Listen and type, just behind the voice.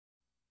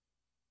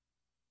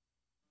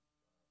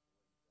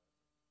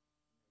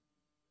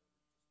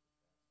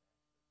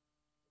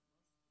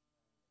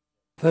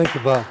Thank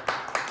you, Bob.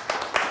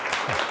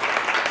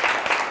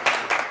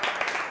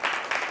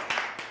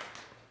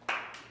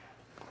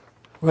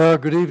 Well,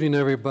 good evening,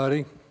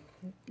 everybody.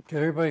 Can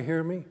everybody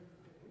hear me?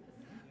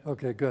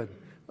 Okay, good.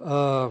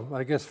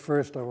 I guess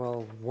first I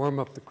will warm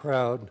up the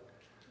crowd,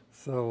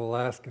 so we'll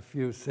ask a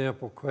few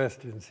sample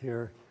questions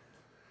here.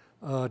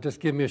 Just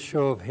give me a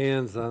show of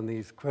hands on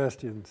these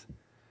questions.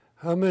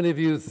 How many of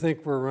you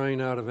think we're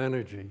running out of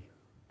energy?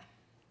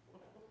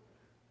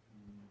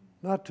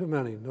 Not too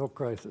many, no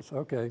crisis,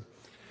 okay.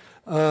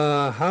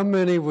 How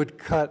many would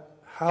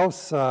cut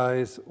house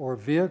size or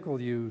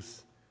vehicle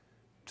use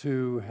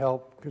to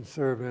help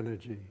conserve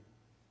energy?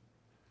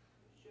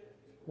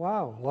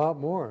 Wow, a lot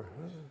more.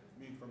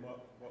 You mean from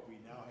what we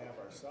now have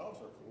ourselves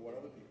or from what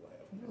other people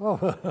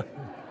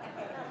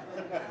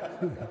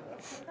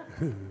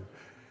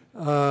have?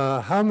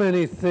 Oh. How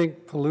many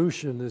think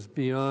pollution is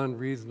beyond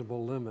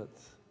reasonable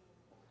limits?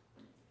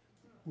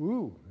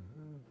 Ooh,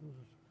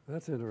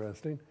 that's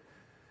interesting.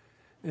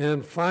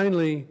 And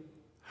finally,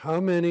 how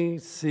many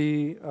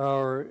see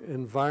an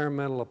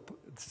environmental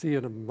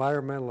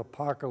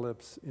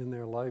apocalypse in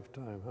their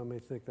lifetime? How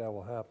many think that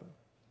will happen?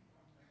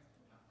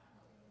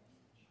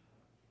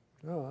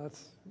 Oh,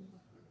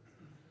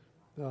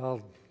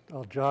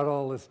 I'll jot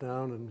all this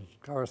down and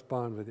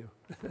correspond with you.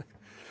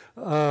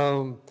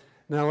 Now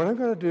what I'm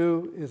going to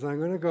do is I'm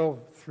going to go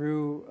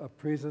through a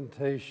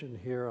presentation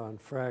here on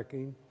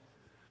fracking,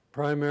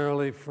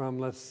 primarily from,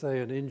 let's say,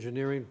 an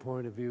engineering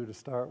point of view to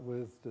start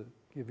with, to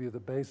give you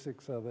the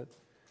basics of it.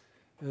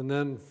 And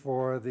then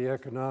for the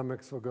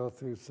economics, we'll go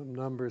through some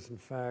numbers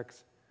and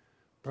facts,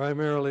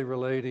 primarily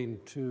relating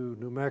to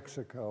New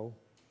Mexico,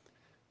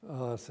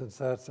 since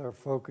that's our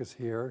focus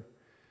here.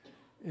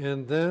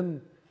 And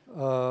then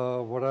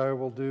what I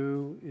will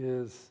do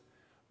is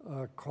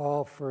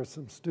call for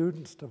some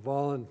students to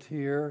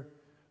volunteer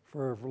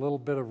for a little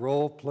bit of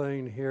role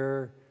playing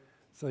here,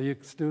 so you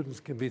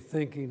students can be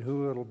thinking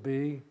who it'll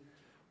be.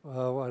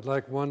 I'd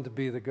like one to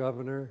be the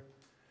governor,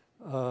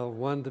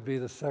 one to be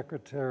the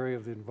Secretary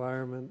of the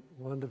Environment,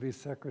 one to be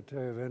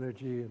Secretary of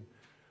Energy, and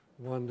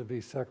one to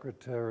be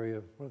Secretary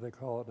of, what do they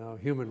call it now,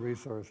 Human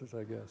Resources,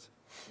 I guess.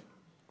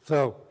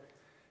 So,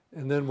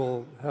 and then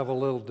we'll have a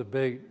little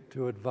debate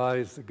to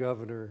advise the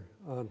governor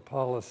on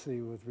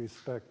policy with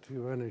respect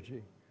to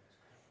energy.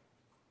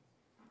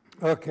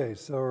 Okay,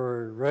 so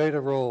we're ready to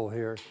roll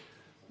here.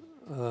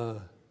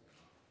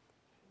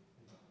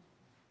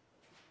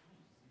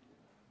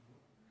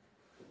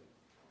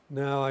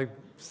 Now, I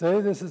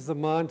say this is the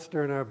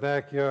monster in our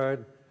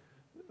backyard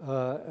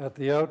at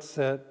the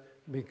outset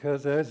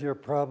because, as you're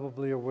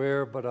probably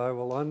aware, but I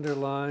will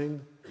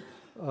underline,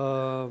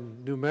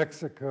 New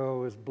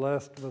Mexico is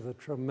blessed with a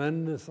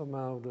tremendous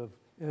amount of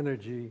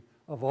energy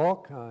of all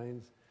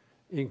kinds,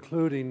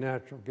 including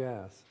natural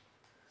gas.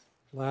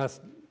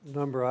 Last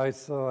number I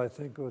saw, I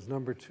think it was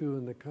number 2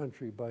 in the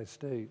country by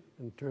state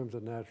in terms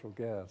of natural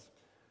gas.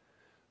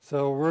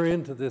 So we're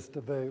into this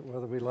debate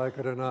whether we like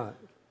it or not.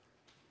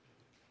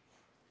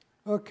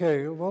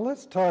 Okay, well,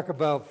 let's talk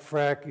about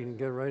fracking and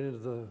get right into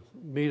the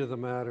meat of the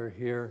matter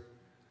here.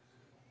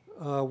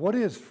 What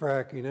is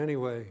fracking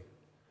anyway?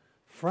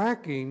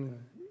 Fracking,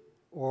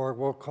 or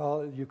we'll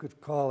call it, you could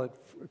call it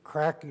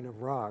cracking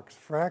of rocks.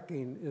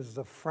 Fracking is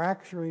the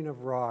fracturing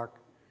of rock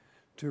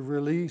to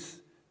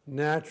release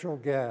natural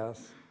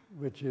gas,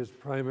 which is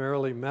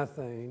primarily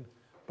methane,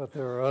 but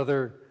there are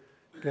other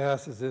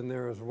gases in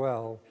there as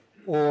well,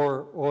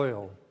 or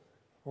oil,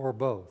 or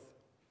both.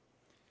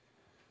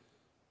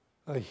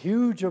 A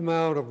huge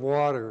amount of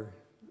water,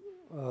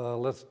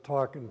 let's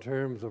talk in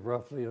terms of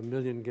roughly 1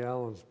 million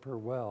gallons per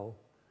well,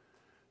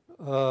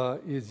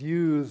 is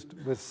used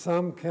with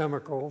some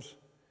chemicals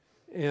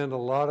and a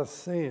lot of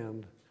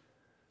sand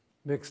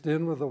mixed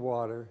in with the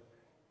water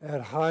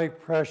at high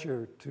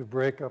pressure to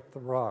break up the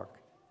rock.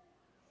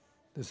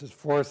 This is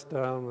forced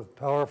down with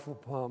powerful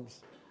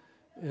pumps,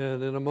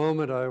 and in a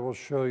moment I will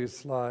show you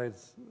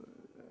slides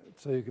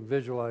so you can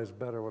visualize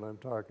better what I'm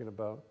talking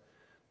about.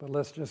 But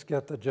let's just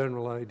get the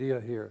general idea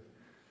here.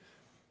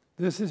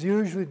 This is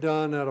usually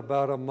done at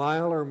about 1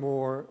 mile or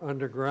more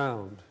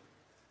underground,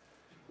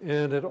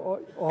 and it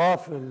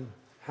often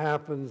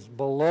happens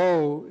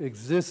below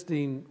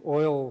existing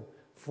oil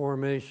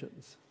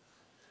formations.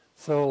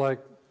 So like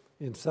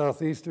in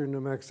southeastern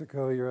New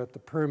Mexico, you're at the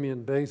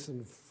Permian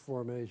Basin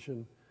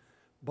formation.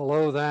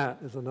 Below that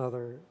is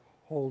another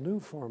whole new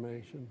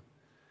formation.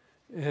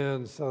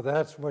 And so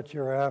that's what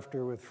you're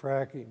after with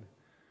fracking.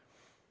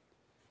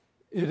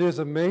 It is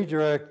a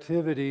major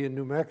activity in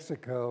New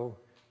Mexico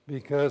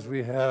because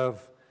we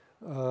have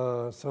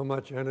so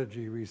much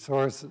energy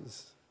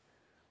resources.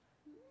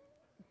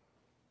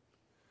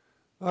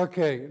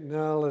 Okay,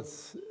 now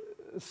let's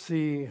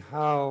see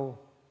how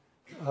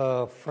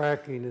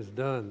fracking is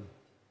done.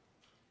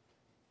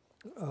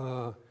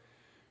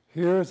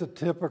 Here's a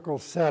typical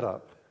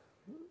setup.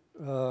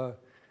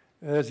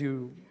 As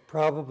you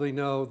probably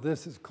know,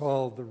 this is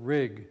called the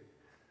rig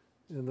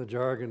in the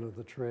jargon of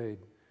the trade.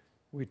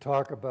 We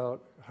talk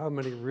about how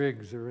many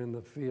rigs are in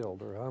the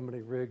field or how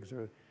many rigs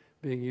are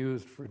being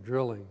used for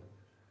drilling.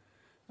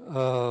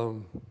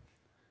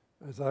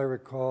 As I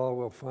recall,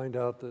 we'll find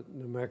out that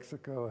New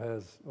Mexico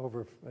has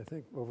over, I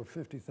think, over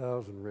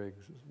 50,000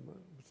 rigs, is what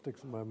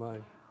sticks in my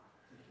mind.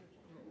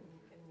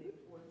 In the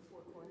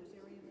Four Corners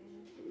area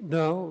then?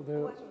 No,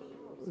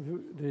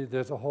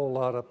 there's a whole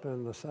lot up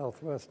in the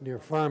southwest near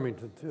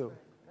Farmington, too.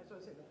 That's what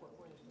I said, the Four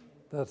Corners.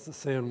 That's the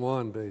San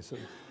Juan Basin.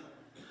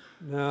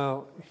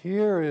 Now,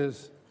 here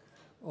is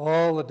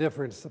all the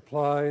different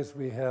supplies.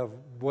 We have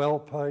well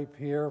pipe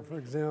here, for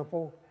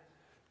example.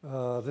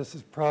 This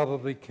is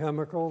probably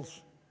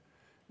chemicals.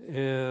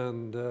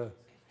 And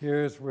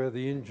here's where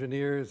the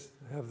engineers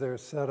have their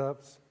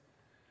setups.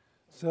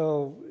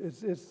 So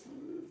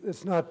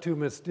it's not too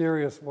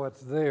mysterious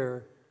what's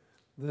there.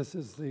 This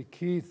is the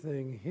key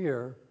thing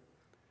here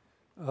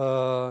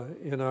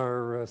in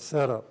our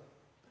setup.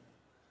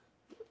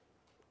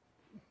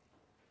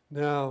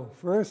 Now,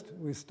 first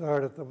we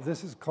start at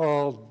this is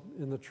called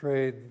in the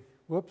trade,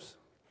 whoops.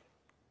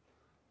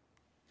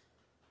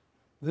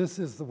 This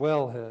is the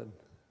wellhead.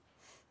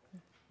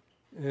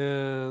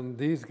 And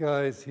these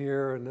guys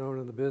here are known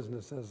in the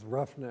business as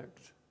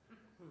roughnecks.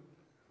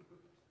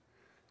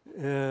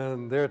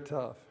 And they're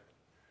tough.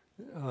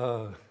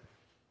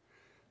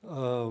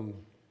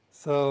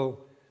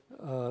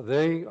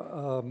 They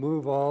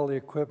move all the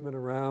equipment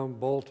around,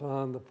 bolt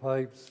on the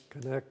pipes,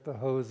 connect the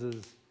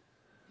hoses.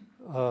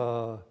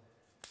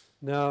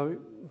 Now,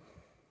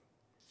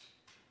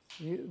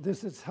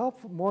 this is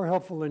more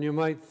helpful than you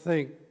might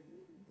think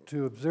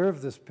to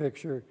observe this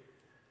picture,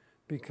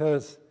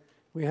 because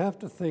we have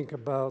to think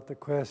about the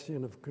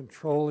question of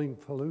controlling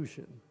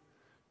pollution.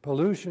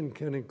 Pollution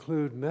can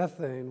include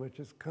methane, which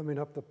is coming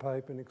up the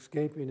pipe and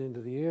escaping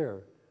into the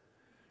air.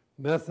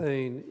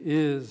 Methane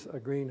is a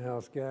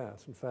greenhouse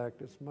gas. In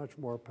fact, it's much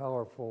more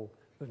powerful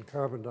than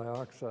carbon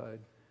dioxide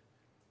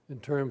in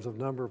terms of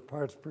number of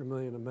parts per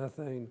million of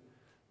methane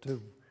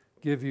to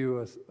give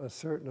you a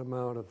certain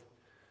amount of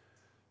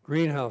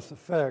greenhouse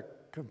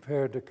effect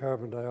compared to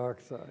carbon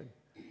dioxide.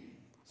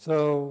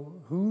 So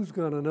who's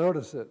going to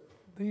notice it?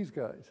 These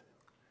guys.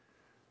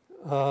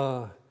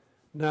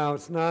 Now,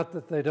 it's not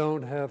that they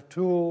don't have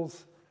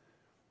tools.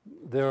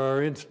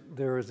 There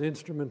is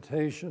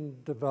instrumentation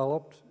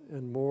developed,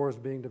 and more is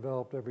being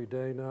developed every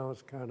day now.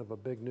 It's kind of a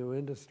big new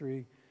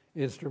industry.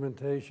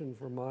 Instrumentation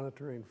for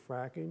monitoring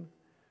fracking.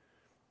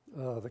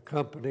 The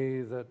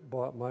company that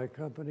bought my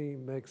company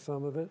makes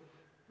some of it.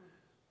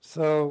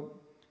 So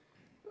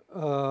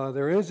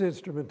there is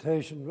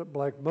instrumentation, but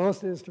like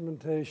most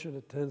instrumentation,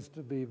 it tends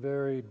to be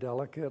very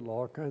delicate,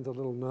 all kinds of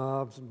little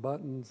knobs and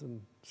buttons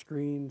and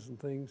screens and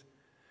things.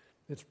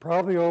 It's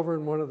probably over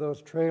in one of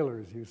those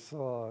trailers you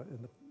saw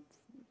in the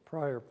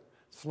prior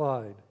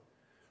slide.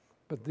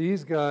 But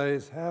these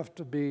guys have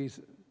to be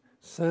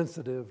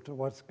sensitive to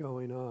what's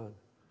going on.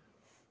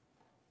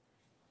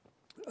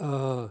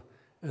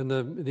 And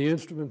the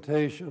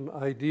instrumentation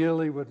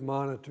ideally would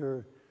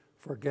monitor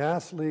for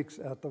gas leaks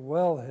at the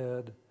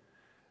wellhead,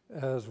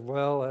 as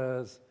well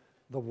as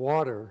the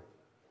water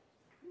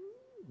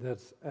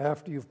that's,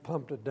 after you've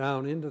pumped it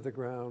down into the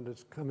ground,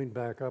 it's coming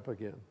back up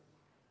again.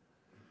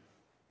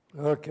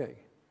 Okay.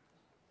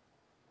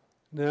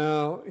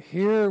 Now,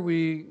 here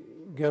we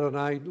get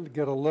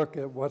a look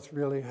at what's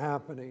really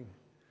happening.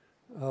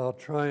 I'll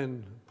try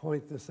and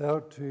point this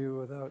out to you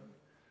without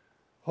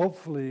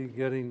hopefully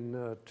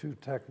getting too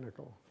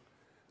technical.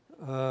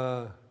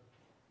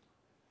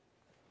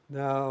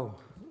 Now,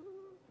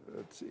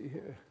 let's see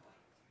here.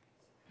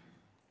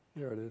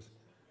 There it is.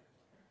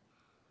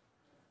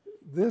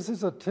 This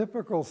is a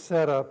typical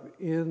setup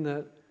in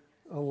that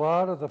a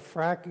lot of the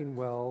fracking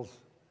wells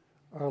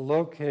are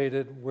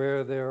located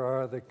where there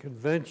are the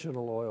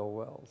conventional oil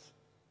wells.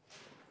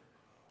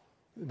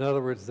 In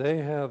other words, they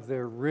have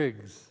their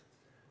rigs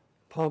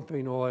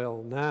pumping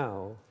oil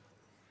now,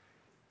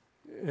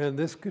 and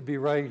this could be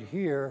right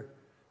here,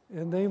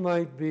 and they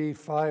might be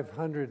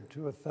 500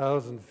 to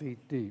 1,000 feet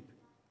deep.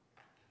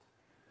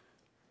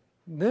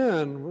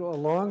 Then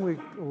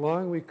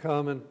along we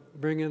come and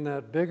bring in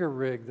that bigger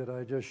rig that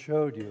I just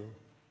showed you,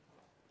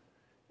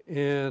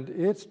 and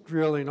it's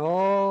drilling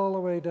all the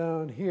way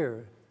down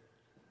here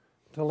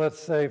to, let's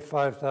say,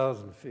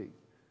 5,000 feet.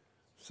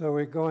 So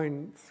we're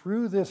going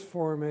through this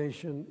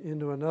formation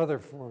into another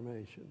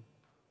formation.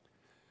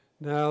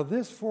 Now,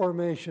 this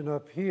formation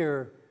up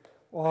here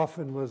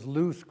often was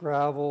loose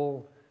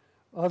gravel,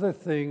 other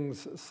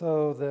things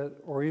so that,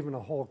 or even a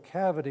whole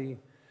cavity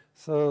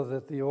so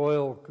that the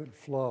oil could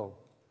flow.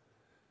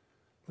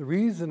 The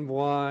reason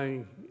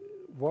why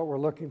what we're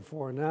looking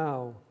for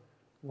now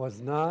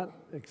was not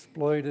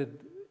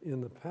exploited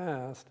in the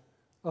past,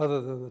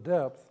 other than the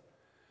depth,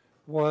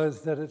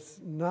 was that it's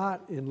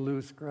not in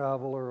loose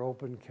gravel or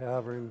open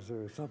caverns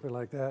or something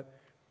like that.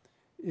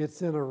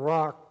 It's in a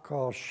rock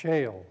called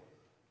shale.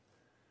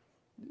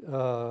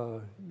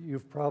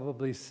 You've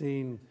probably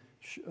seen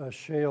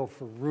shale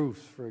for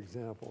roofs, for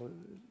example. It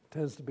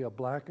tends to be a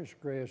blackish,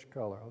 grayish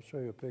color. I'll show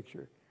you a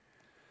picture.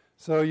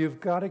 So you've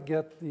got to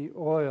get the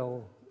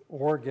oil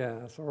or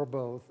gas or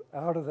both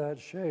out of that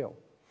shale.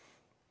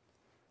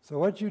 So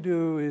what you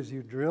do is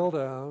you drill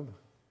down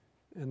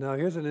And now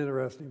here's an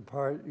interesting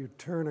part. You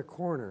turn a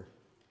corner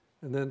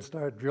and then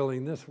start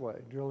drilling this way,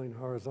 drilling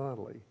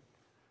horizontally.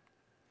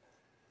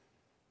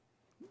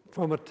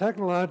 From a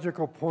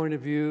technological point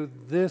of view,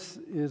 this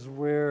is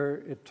where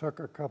it took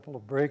a couple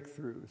of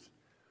breakthroughs.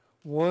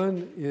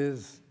 One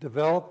is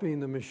developing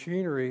the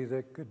machinery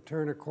that could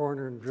turn a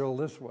corner and drill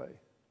this way.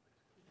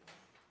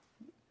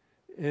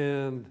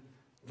 And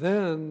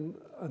then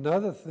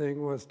another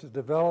thing was to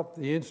develop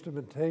the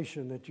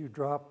instrumentation that you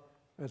drop,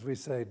 as we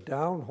say,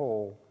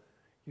 downhole.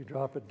 You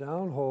drop it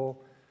downhole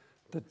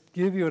to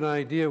give you an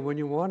idea when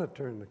you want to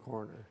turn the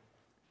corner,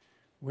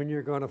 when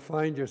you're going to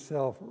find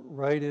yourself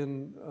right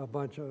in a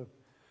bunch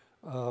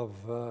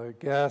of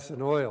gas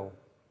and oil,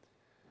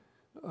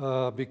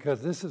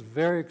 because this is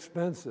very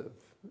expensive.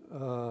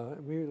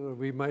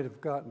 We might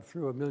have gotten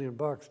through $1 million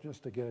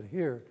just to get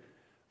here,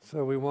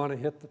 so we want to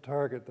hit the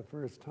target the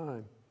first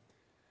time.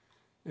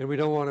 And we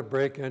don't want to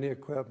break any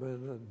equipment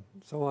and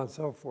so on and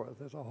so forth.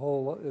 There's a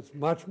whole, it's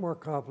much more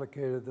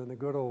complicated than the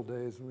good old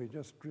days when we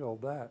just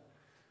drilled that.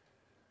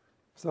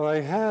 So I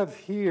have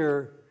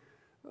here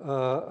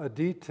a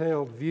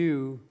detailed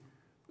view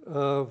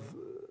of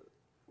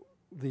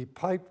the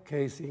pipe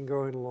casing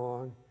going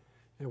along.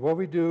 And what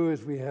we do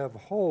is we have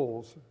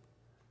holes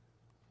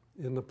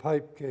in the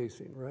pipe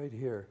casing right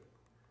here.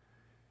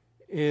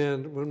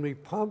 And when we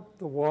pump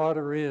the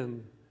water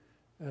in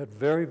at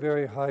very,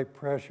 very high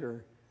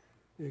pressure,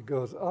 it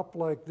goes up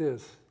like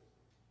this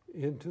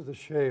into the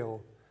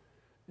shale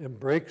and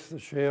breaks the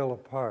shale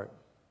apart.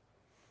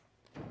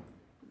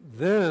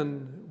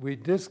 Then we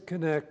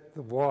disconnect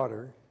the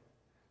water.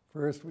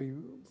 First we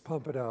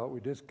pump it out, we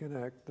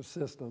disconnect the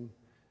system,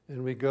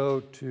 and we go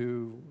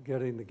to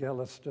getting the gas.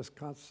 Let's just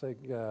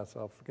concentrate gas,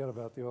 I'll forget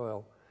about the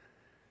oil.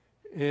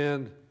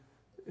 And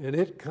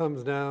it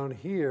comes down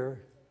here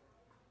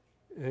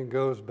and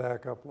goes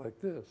back up like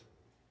this.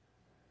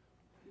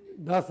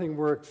 Nothing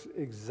works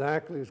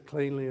exactly as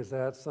cleanly as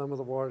that. Some of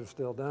the water's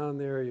still down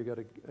there. You got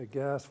a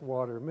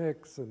gas-water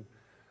mix, and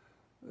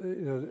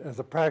as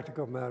a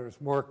practical matter,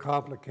 it's more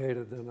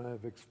complicated than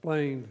I've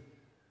explained,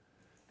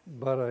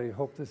 but I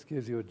hope this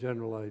gives you a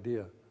general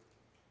idea.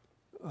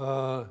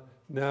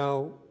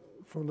 Now,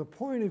 from the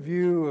point of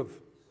view of,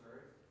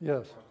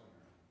 yes.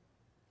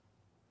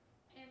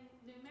 In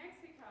New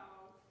Mexico,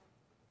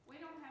 we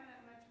don't have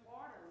that much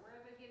water. Where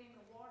are they getting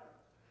the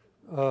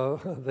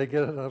water? They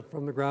get it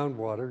from the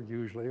groundwater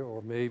usually,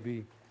 or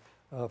maybe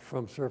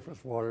from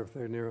surface water if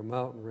they're near a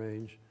mountain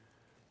range,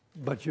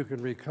 but you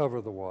can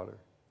recover the water.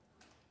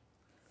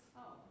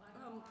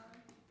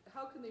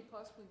 How can they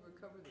possibly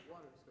recover the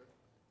water, sir?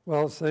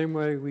 Well, same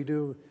way we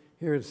do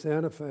here in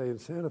Santa Fe. In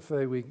Santa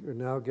Fe, we are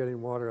now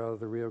getting water out of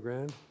the Rio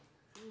Grande.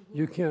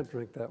 You can't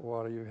drink that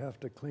water. You have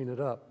to clean it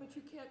up. But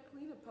you can't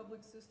clean a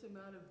public system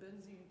out of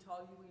benzene,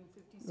 toluene,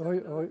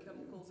 57 other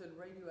chemicals and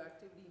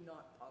radioactivity,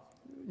 not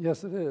possible.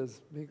 Yes, it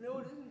is. No,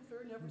 it isn't,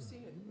 sir, never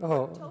seen it.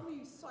 Oh. Tell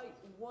me, cite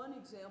one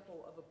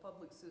example of a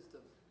public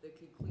system that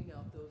can clean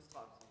out those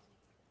toxins.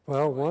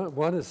 Well,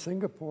 one is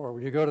Singapore.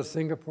 When you go to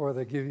Singapore,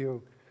 they give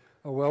you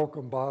a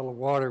welcome bottle of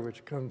water,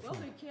 which comes Well,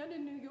 from... they can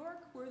in New York,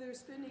 where they're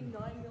spending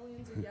 9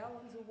 million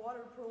gallons of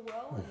water per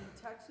well, and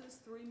in Texas,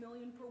 3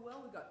 million per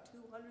well. We've got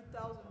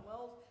 200,000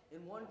 wells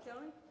in one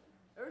county.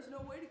 There's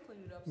no way to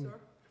clean it up, sir.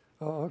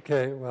 Oh,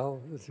 okay,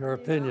 well, it's your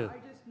opinion.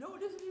 No,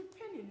 it isn't an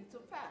opinion, it's a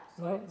fact.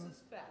 Science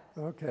is fact.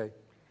 Okay.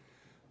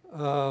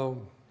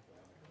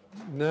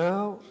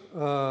 Now,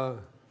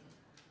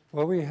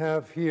 what we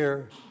have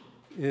here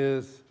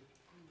is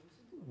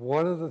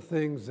one of the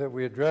things that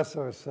we address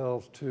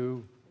ourselves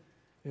to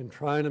in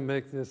trying to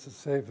make this as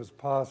safe as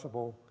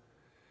possible,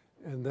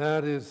 and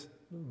that is,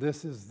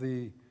 this is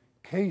the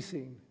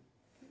casing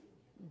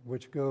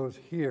which goes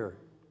here.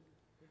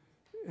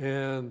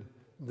 And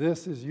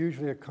this is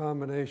usually a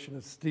combination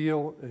of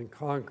steel and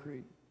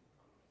concrete.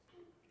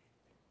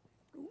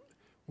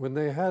 When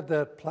they had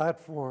that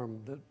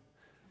platform that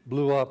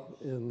blew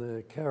up in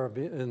the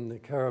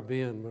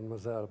Caribbean, when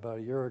was that, about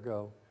a year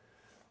ago,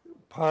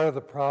 part of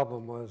the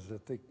problem was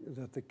that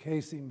the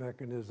casing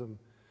mechanism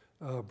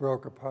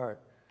broke apart.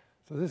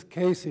 So this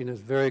casing is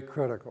very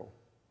critical,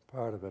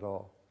 part of it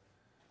all.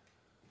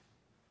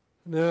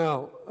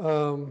 Now,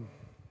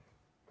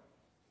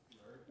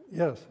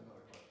 yes.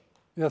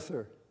 Yes,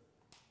 sir.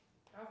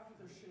 After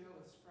the shale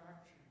is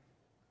fractured,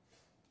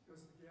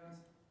 does the gas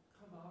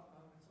come out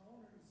on its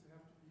own, or does it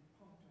have to be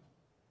pumped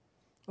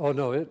out? Oh,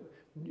 no,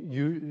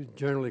 it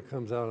generally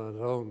comes out on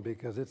its own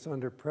because it's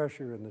under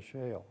pressure in the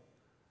shale.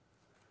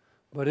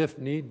 But if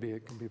need be,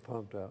 it can be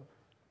pumped out.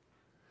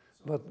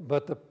 So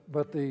But the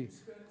you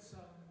spend some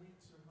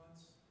weeks or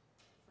months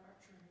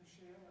fracturing the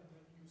shale, and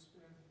then you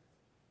spend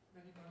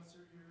many months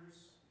or years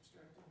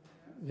extracting the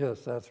gas?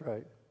 yes, that's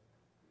right.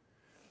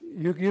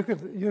 You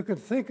could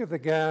think of the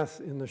gas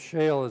in the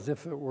shale as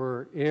if it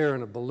were air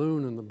in a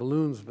balloon, and the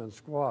balloon's been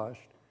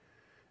squashed.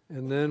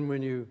 And then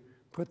when you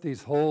put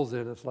these holes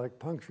in, it's like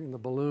puncturing the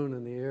balloon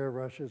and the air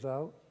rushes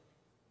out.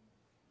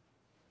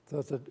 So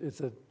it's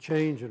a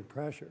change in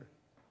pressure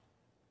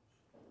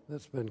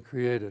that's been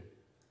created.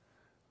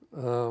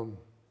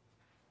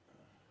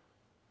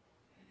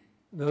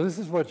 Now, this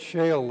is what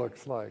shale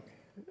looks like,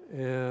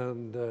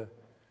 and I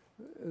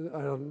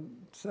don't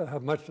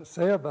have much to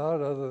say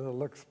about it other than it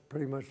looks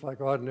pretty much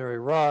like ordinary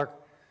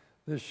rock.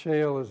 This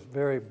shale is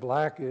very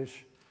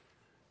blackish,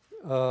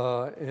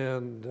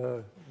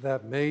 and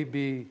that may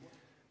be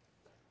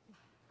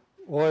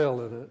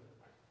oil in it,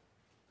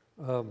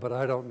 but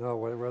I don't know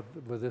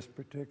with this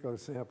particular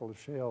sample of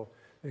shale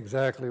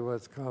exactly what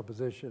its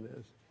composition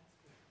is.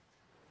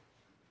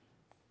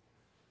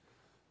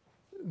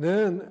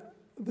 Then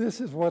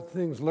this is what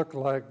things look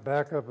like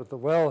back up at the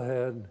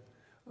wellhead.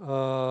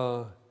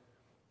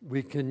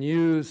 We can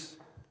use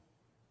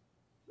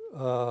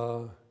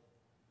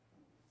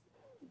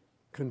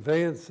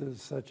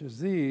conveyances such as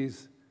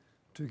these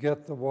to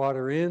get the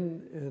water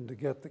in and to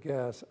get the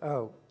gas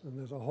out. And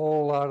there's a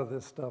whole lot of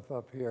this stuff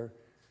up here.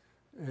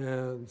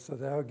 And so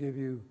that'll give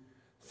you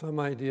some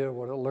idea of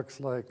what it looks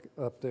like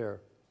up there.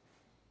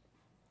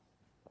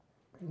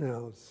 Now,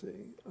 let's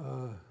see.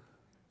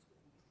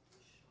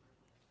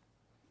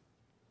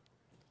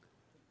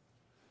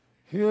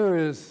 Here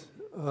is,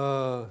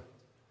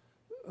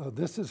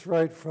 this is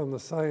right from the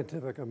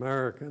Scientific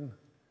American.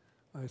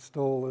 I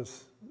stole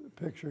this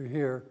picture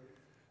here.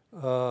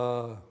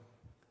 And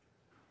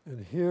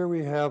here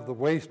we have the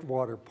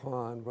wastewater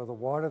pond, where the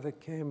water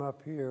that came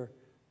up here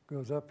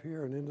goes up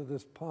here and into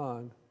this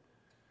pond.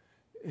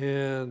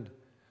 And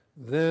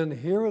then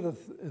here are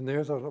and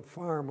there's a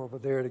farm over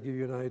there to give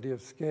you an idea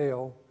of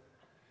scale.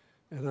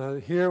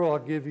 And here I'll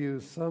give you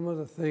some of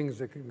the things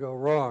that can go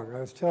wrong.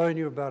 I was telling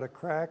you about a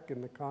crack in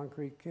the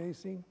concrete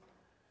casing,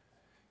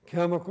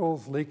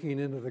 chemicals leaking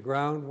into the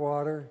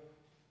groundwater.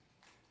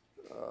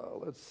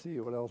 Let's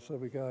see, what else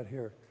have we got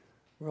here?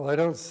 Well, I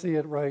don't see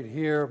it right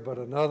here, but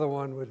another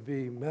one would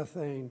be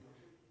methane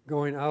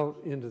going out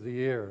into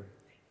the air.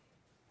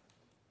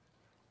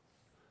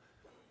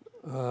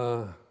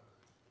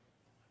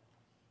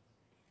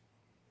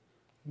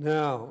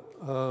 Now,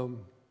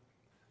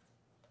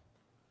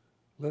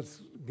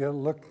 let's get a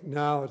look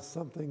now at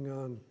something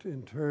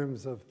in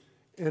terms of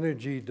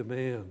energy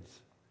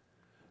demands.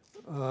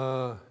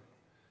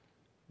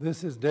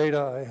 This is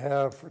data I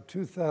have for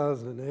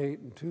 2008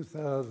 and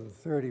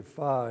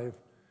 2035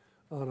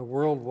 on a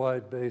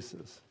worldwide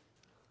basis.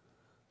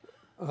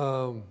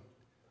 Right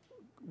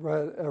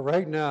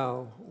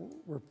now,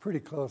 we're pretty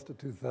close to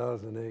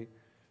 2008.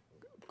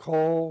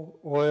 Coal,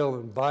 oil,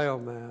 and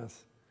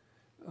biomass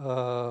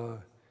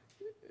I'm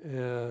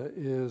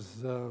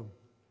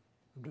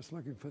just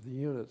looking for the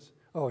units.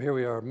 Oh, here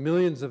we are.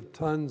 Millions of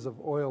tons of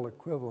oil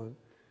equivalent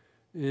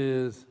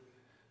this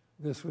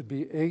would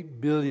be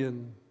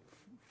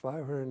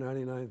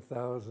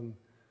 8,599,000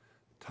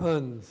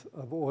 tons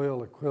of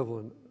oil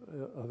equivalent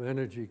of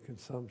energy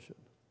consumption.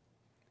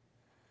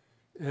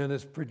 And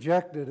it's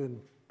projected in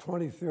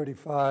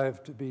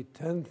 2035 to be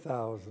 10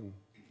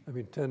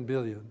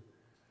 billion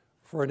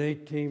for an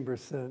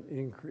 18%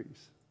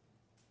 increase.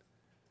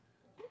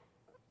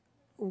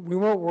 We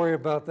won't worry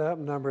about that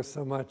number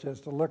so much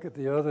as to look at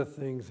the other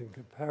things in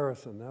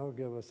comparison. That will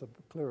give us a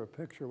clearer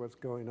picture of what's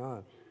going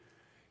on.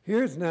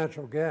 Here's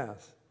natural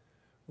gas.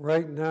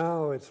 Right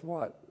now, it's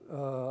what?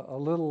 A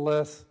little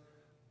less,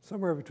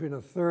 somewhere between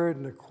a third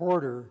and a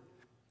quarter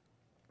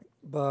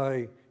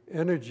by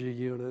energy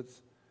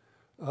units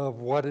of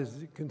what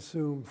is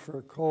consumed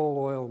for coal,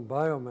 oil, and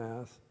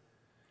biomass,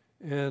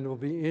 and will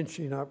be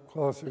inching up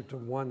closer to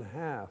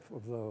 1/2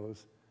 of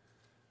those.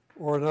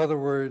 Or in other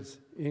words,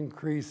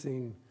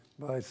 increasing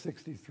by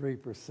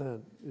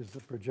 63% is the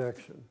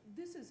projection.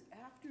 This is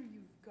after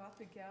you've got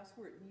the gas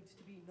where it needs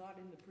to be, not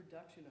in the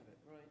production of it,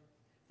 right?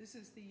 This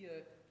is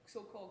the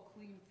so-called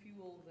clean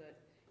fuel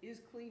that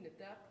is clean at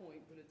that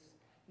point, but it's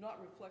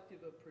not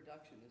reflective of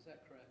production. Is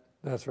that correct?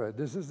 That's right.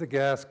 This is the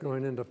gas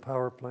going into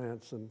power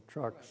plants and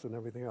trucks and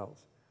everything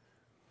else.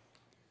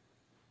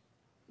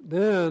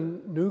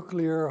 Then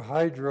nuclear,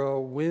 hydro,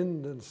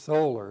 wind, and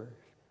solar.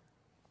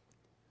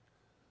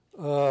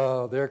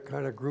 They're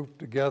kind of grouped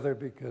together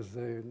because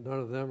none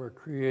of them are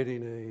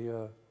creating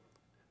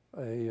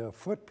a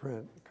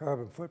footprint,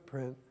 carbon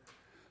footprint.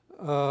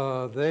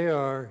 They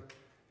are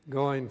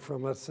going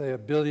from, let's say,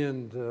 1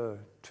 billion to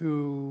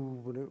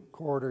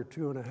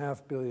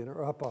 2.25 billion,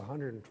 or up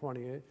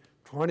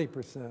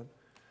 20%.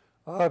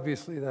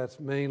 Obviously, that's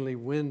mainly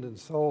wind and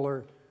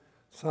solar.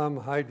 Some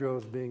hydro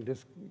is being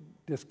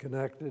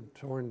disconnected,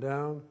 torn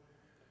down,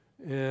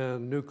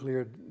 and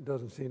nuclear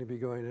doesn't seem to be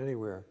going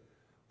anywhere.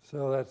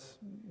 So that's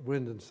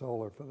wind and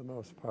solar for the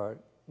most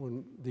part,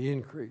 when the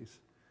increase.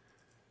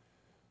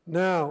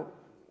 Now,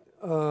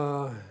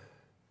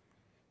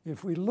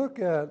 if we look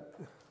at,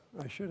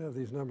 I should have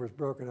these numbers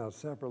broken out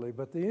separately,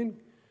 but the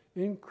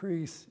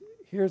increase,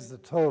 here's the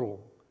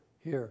total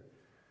here.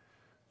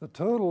 The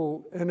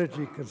total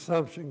energy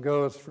consumption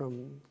goes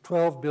from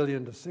 12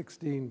 billion to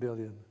 16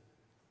 billion.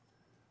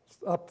 It's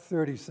up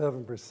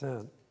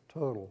 37%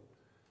 total.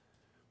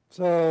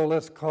 So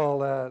let's call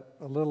that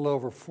a little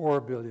over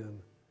 4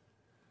 billion.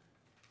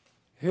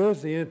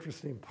 Here's the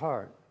interesting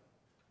part.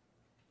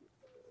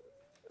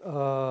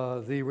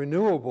 The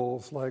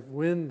renewables like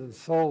wind and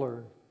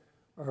solar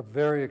are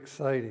very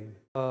exciting.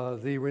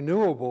 The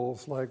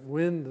renewables, like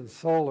wind and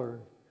solar,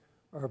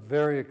 are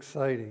very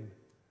exciting.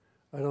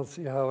 I don't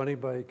see how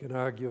anybody can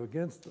argue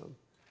against them.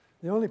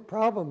 The only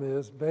problem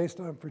is, based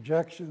on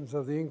projections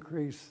of the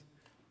increased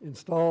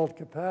installed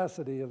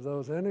capacity of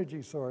those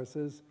energy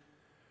sources,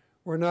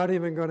 we're not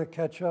even going to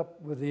catch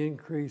up with the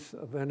increase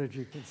of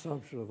energy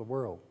consumption of the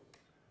world.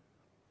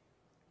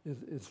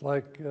 It's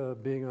like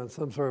being on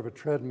some sort of a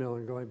treadmill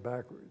and going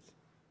backwards.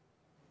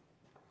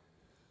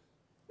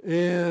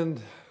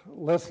 And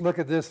let's look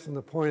at this from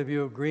the point of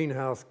view of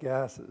greenhouse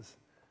gases.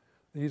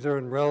 These are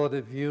in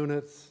relative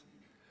units,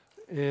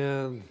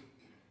 and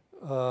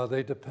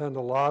they depend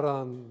a lot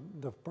on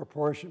the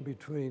proportion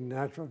between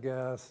natural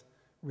gas,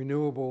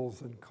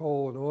 renewables, and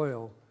coal and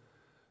oil.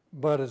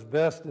 But as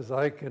best as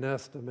I can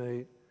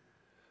estimate,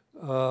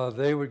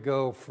 they would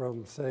go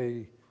from,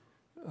 say,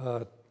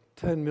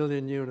 10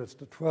 million units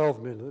to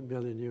 12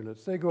 million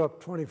units. They go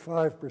up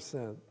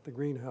 25%, the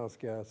greenhouse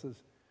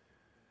gases.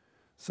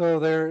 So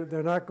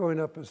they're not going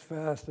up as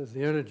fast as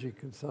the energy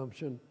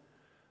consumption,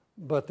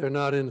 but they're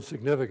not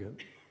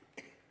insignificant.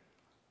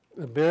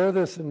 Bear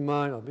this in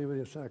mind, I'll be with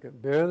you in a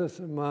second. Bear this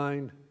in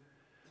mind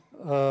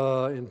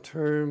in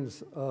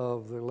terms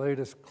of the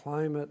latest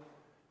climate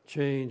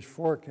change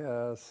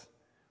forecasts,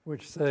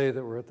 which say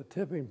that we're at the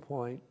tipping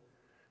point,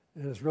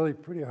 and it's really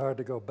pretty hard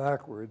to go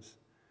backwards.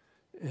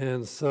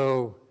 And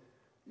so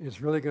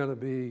it's really going to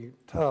be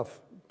tough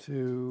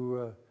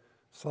to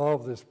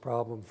solve this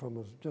problem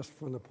just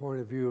from the point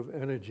of view of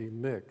energy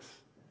mix.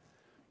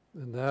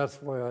 And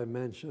that's why I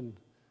mentioned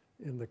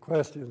in the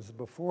questions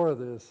before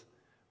this,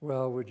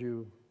 well, would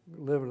you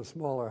live in a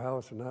smaller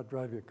house and not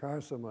drive your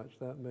car so much?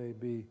 That may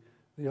be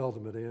the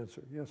ultimate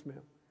answer. Yes,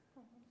 ma'am.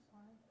 Oh, I'm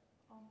sorry.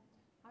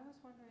 I was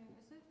wondering,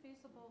 is it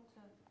feasible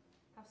to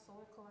have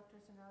solar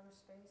collectors in outer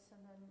space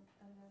and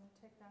then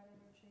take that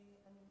energy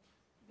and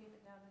beam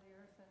it down to the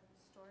Earth and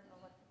store it in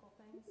electrical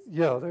things?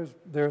 Yeah,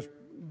 there's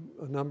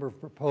a number of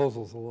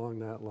proposals along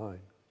that line.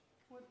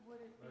 Would it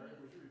be? Larry,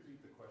 would you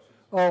repeat the question?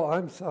 Oh,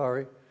 I'm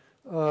sorry.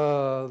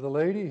 The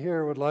lady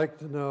here would like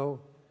to know,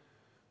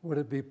 would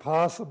it be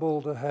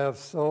possible to have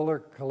solar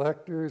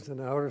collectors in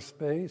outer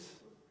space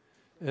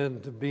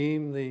and to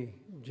beam the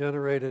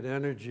generated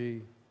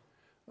energy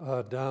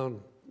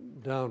down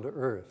to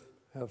Earth,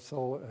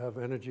 have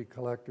energy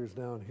collectors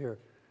down here?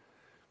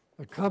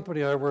 A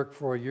company I worked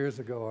for years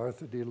ago,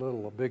 Arthur D.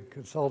 Little, a big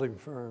consulting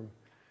firm,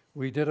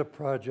 we did a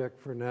project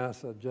for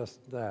NASA,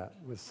 just that,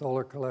 with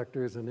solar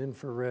collectors and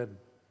infrared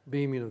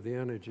beaming of the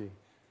energy.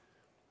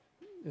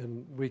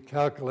 And we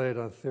calculated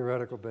on a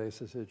theoretical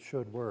basis it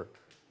should work.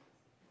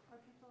 Are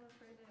people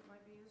afraid that it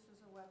might be used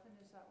as a weapon?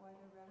 Is that why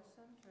they're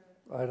reticent?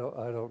 Or?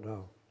 I don't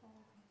know. Oh,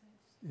 okay,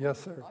 thanks.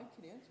 Yes, sir. I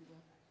can answer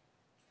that.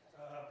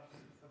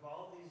 Of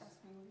all these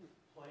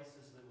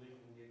places that we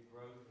can get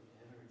growth in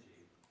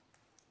energy,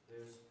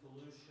 there's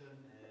pollution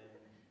and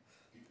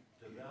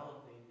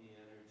developing the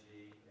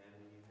energy, and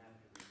then you have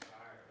to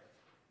retire it.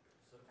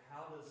 So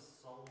how does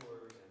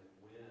solar and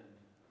wind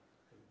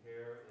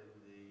compare in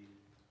the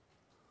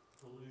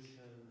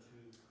pollution to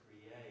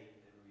create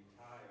and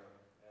retire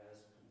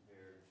as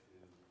compared to,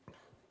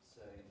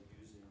 say,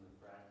 using the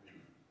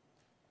fracking,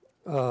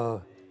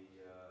 the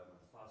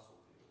fossil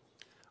fuels?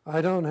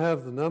 I don't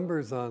have the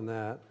numbers on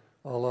that,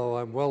 although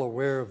I'm well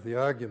aware of the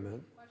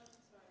argument.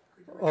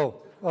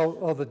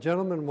 The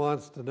gentleman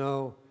wants to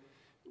know,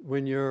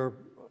 when you're,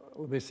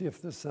 let me see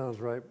if this sounds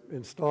right,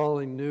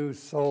 installing new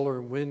solar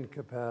and wind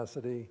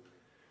capacity,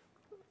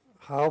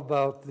 how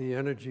about the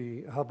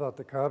energy, how about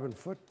the carbon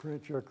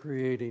footprint you're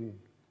creating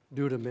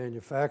due to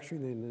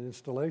manufacturing and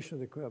installation of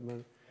the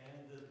equipment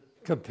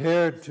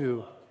compared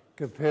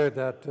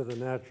that to the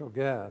natural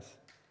gas?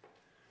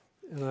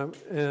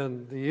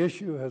 And the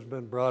issue has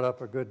been brought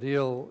up a good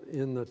deal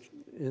in the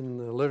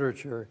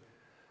literature.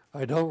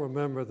 I don't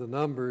remember the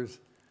numbers,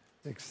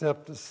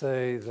 except to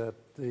say that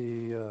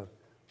the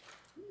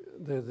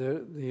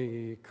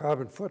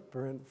carbon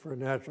footprint for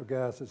natural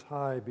gas is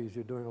high because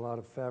you're doing a lot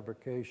of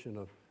fabrication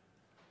of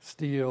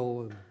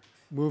steel and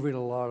moving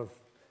a lot of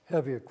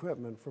heavy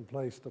equipment from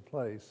place to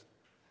place.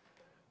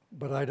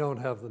 But I don't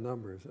have the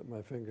numbers at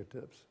my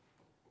fingertips.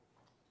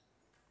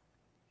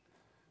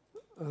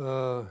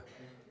 Question,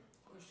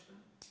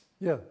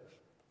 Yeah.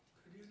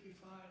 could you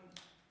define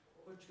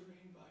what you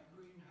mean by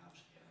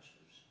greenhouse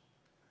gases?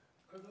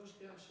 Are those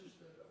gases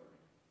that are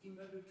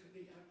emitted to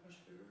the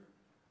atmosphere,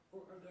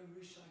 or are they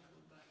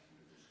recycled back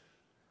into the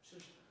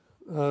system?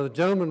 The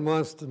gentleman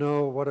wants to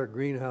know what are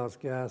greenhouse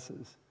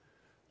gases.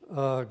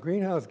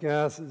 Greenhouse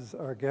gases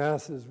are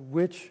gases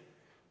which,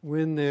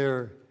 when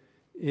they're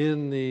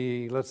in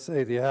the, let's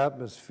say, the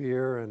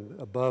atmosphere and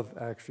above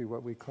actually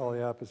what we call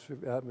the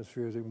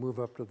atmosphere as we move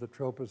up to the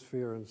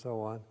troposphere and so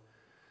on,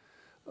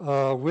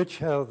 which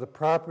have the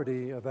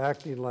property of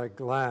acting like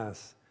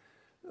glass.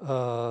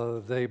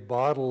 They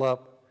bottle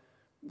up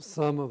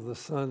some of the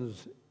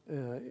sun's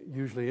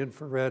usually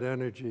infrared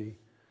energy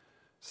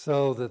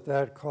so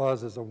that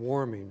causes a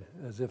warming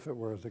as if it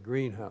was a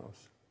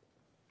greenhouse.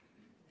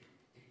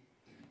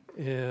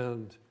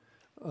 And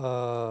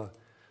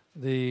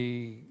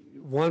The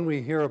one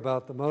we hear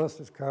about the most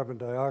is carbon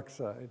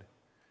dioxide,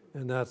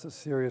 and that's a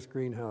serious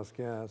greenhouse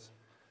gas.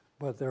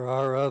 But there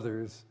are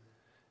others,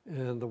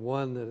 and the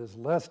one that is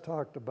less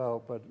talked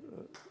about but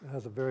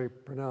has a very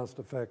pronounced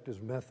effect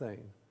is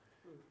methane,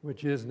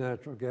 which is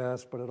natural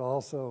gas, but it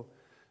also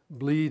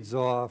bleeds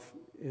off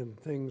in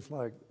things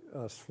like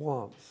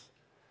swamps.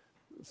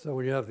 So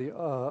when you have the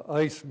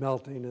ice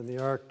melting in the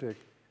Arctic,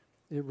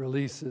 it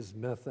releases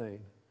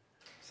methane.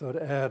 So it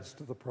adds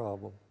to the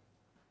problem.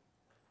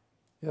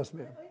 Yes,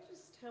 ma'am? I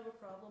just have a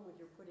problem with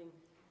putting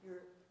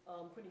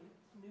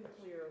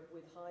nuclear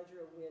with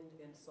hydro, wind,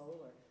 and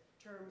solar in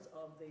terms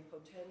of the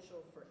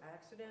potential for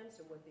accidents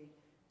and what the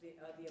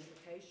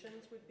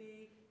implications would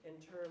be in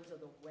terms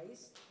of the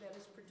waste that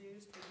is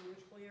produced with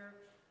nuclear.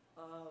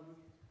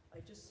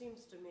 It just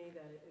seems to me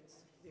that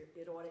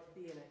it ought to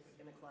be in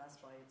a class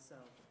by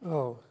itself.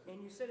 Oh,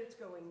 And you said it's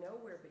going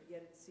nowhere, but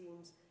yet it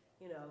seems,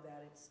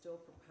 that it's still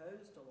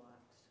proposed a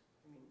lot.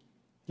 I mean,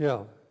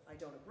 yeah, I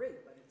don't agree,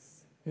 but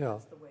yeah.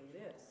 that's the way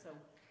it is. So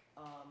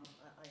I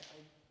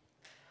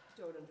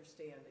don't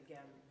understand,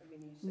 again. I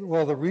mean, you said,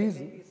 Well, the okay,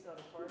 reason- maybe it's not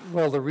a part of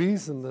Well, the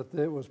reason that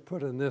it was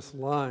put in this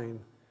line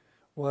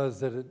was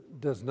that it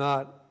does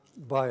not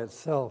by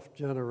itself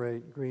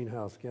generate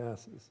greenhouse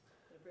gases.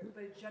 it,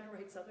 but it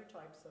generates other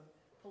types of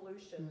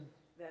pollution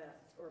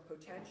that, or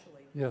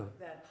potentially, Yeah,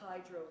 that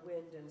hydro,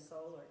 wind, and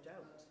solar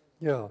don't.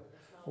 yeah.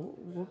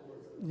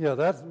 Yeah,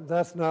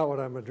 that's not what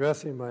I'm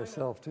addressing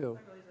myself to. I really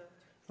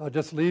don't. I'll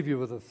just leave you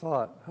with a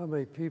thought. How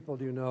many people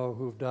do you know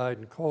who've died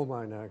in coal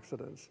mine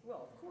accidents?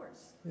 Well, of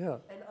course. Yeah,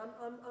 And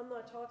I'm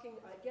not talking,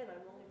 again,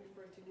 I'm only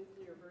referring to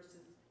nuclear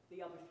versus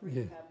the other three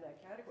Yeah. you have in that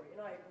category.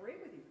 And I agree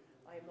with you.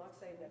 I am not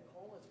saying that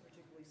coal is a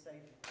particularly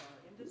safe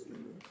industry.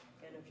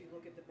 And if you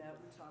look at the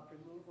mountaintop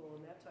removal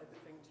and that type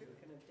of thing too, it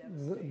can have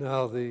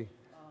devastating.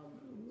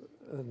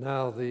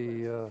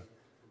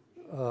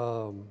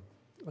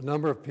 A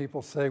number of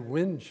people say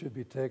wind should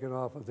be taken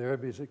off of there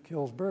because it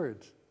kills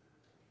birds.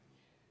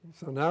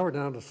 So now we're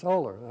down to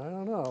solar. I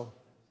don't know.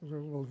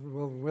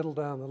 We'll whittle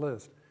down the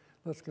list.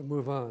 Let's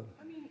move on.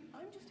 I mean,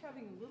 I'm just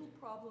having a little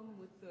problem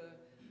with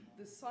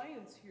the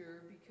science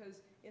here,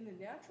 because in the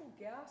natural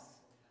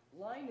gas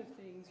line of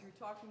things, you're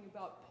talking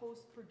about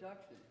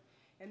post-production.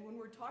 And when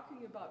we're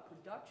talking about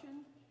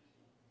production,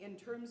 in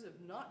terms of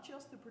not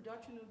just the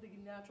production of the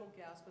natural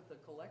gas, but the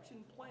collection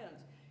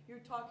plants,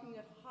 you're talking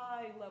at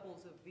high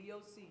levels of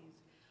VOCs,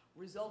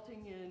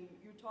 resulting in,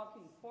 you're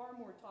talking far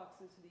more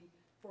toxicity,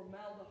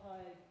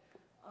 formaldehyde.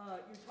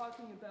 You're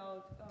talking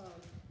about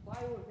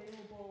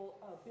bioavailable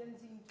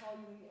benzene,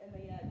 toluene, and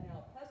they add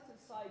now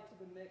pesticide to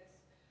the mix.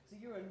 So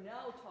you're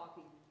now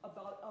talking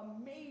about a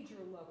major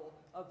level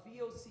of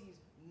VOCs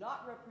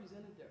not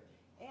represented there.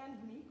 And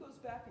when he goes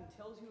back and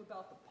tells you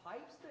about the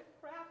pipes that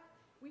crack,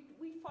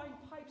 we find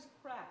pipes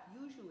crack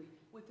usually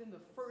within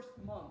the first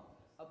month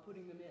of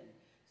putting them in.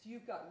 So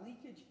you've got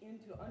leakage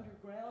into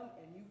underground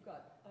and you've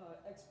got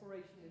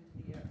expiration into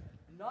the air.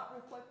 Not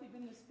reflective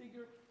in this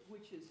figure,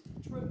 which is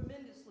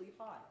tremendously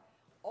high.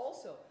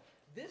 Also,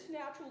 this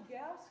natural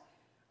gas,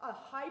 a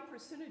high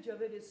percentage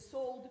of it is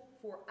sold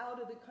for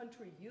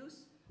out-of-the-country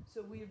use.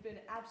 So we have been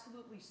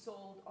absolutely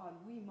sold on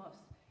we must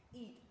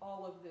eat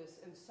all of this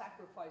and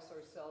sacrifice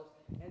ourselves.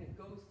 And it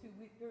goes to,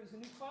 there is a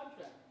new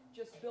contract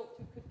just built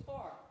to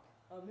Qatar,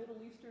 a Middle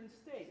Eastern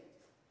state,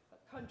 a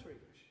country.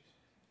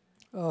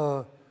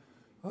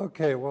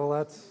 Okay, well,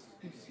 that's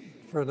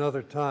for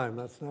another time.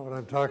 That's not what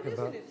I'm talking It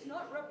about. isn't, it's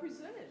not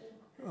represented.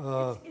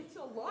 It's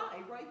a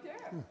lie right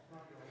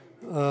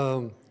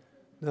there.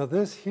 Now,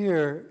 this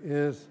here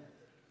is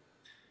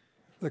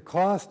the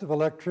cost of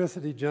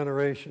electricity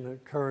generation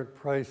at current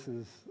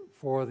prices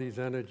for these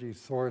energy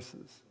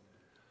sources.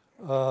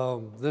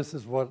 This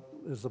is what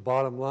is the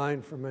bottom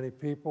line for many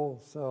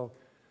people. So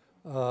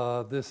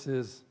this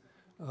is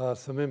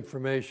some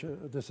information.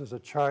 This is a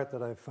chart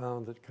that I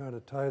found that kind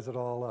of ties it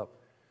all up.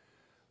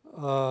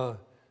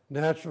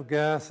 Natural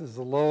gas is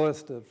the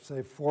lowest at,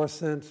 say, 4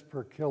 cents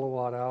per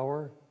kilowatt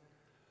hour.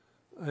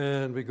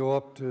 And we go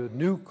up to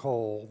new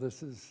coal.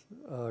 This is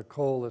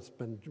coal that's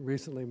been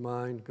recently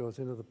mined, goes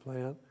into the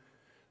plant.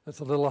 That's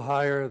a little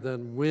higher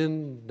than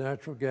wind,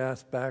 natural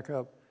gas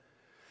backup.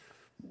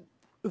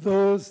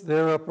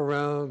 They're up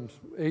around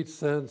 8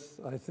 cents.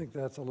 I think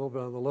that's a little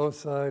bit on the low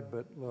side,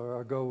 but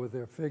I'll go with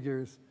their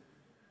figures.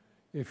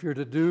 If you're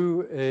to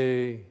do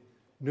a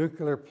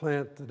nuclear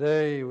plant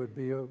today, it would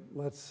be,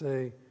 let's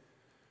say,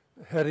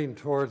 heading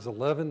towards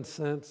 11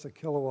 cents a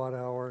kilowatt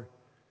hour.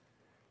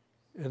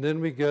 And then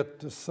we get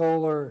to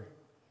solar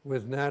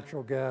with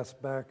natural gas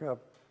backup.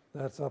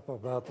 That's up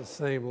about the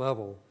same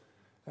level.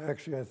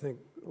 Actually, I think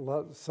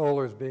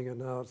solar is being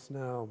announced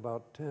now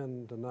about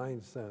 10 to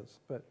 9 cents,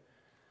 but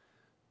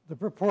the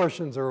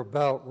proportions are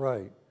about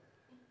right.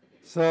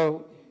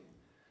 So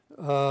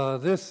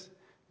this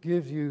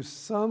gives you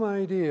some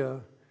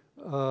idea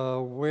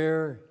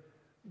where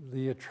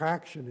the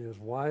attraction is,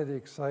 why the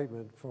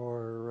excitement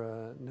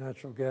for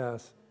natural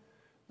gas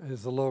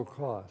is the low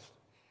cost.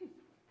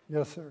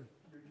 Yes, sir.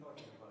 You're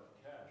talking about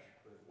cash,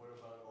 but what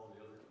about all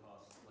the other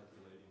costs, like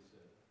the lady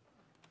said?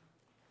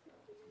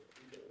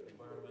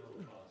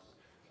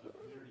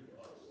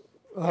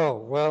 Oh,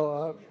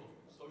 well,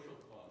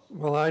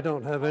 well, I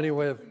don't have any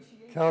way of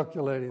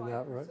calculating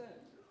that, right?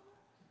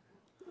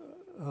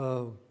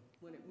 5%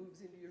 when it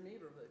moves into your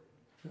neighborhood.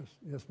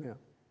 Yes, ma'am.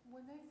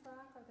 When they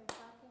frack, are they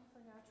fracking for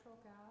natural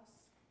gas?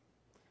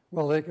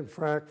 Well, they can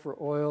frack for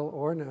oil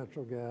or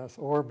natural gas,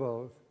 or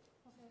both.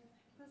 Okay,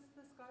 this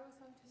guy was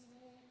on TV.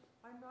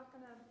 I'm not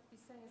gonna be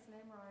saying his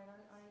name right.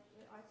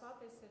 I thought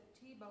they said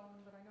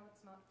T-Bone, but I know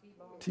it's not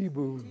T-Bone.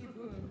 T-Boone.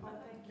 T-Boone Oh,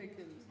 thank you.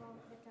 Pickens. T-Bone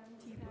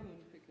Pickens.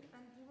 T-Boone Pickens.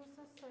 And he was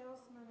a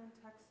salesman in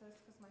Texas,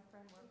 because my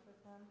friend worked with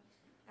him.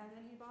 And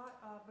then he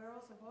bought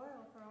barrels of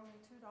oil for only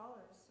 $2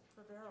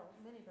 per barrel,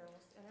 mini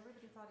barrels, and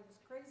everybody thought he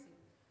was crazy.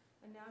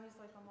 And now he's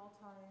like a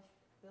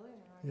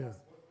multi-billionaire, I Yeah.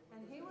 guess.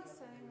 And he was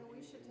saying that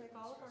we should take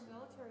all of our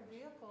military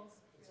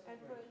vehicles and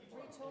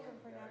retool them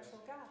for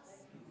natural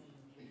gas.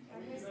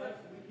 And he said,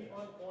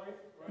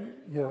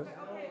 Yeah.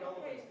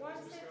 okay,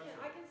 one sentence,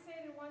 I can say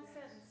it in one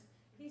sentence.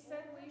 He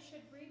said we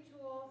should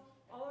retool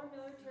all our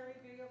military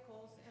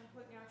vehicles and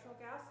put natural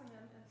gas in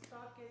them and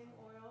stop getting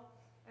oil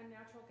and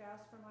natural gas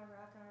from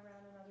Iraq and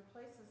Iran and other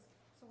places.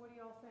 So what do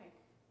y'all think?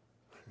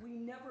 We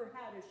never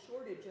had a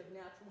shortage of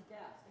natural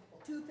gas.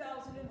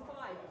 2005,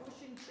 Bush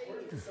and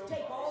Cheney,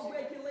 take all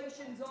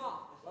regulations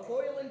off of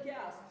oil and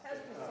gas,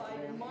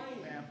 pesticide and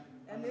mining.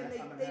 And then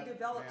they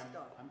developed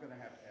stuff. I'm gonna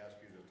have to ask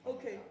you to tone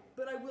Okay, down.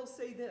 but I will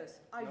say this,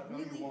 I No,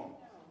 really. you won't.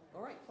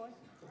 All right, fine,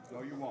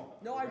 No, you won't.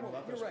 No, I We're gonna won't.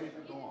 Let the You're right.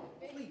 speaker go on.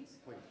 please,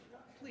 Please.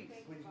 please.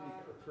 Please be All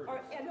courteous.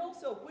 right, and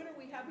also, when are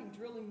we having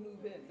drilling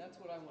move in? That's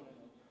what I want to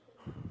know.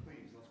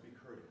 Please, let's be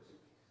courteous.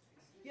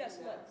 Yes,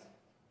 let's.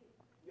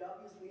 You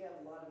obviously have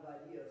a lot of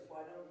ideas.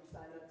 Why don't you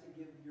sign up to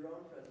give your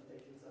own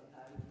presentation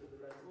sometime for the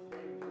rest of the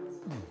day?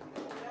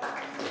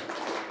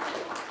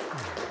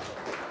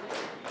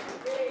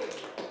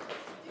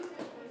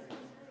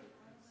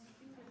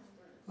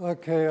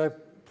 Okay, I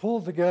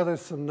pulled together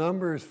some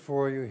numbers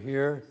for you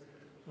here.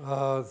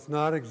 It's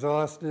not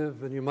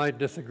exhaustive, and you might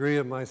disagree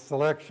with my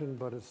selection,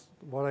 but it's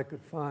what I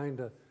could find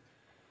to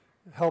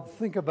help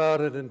think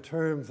about it in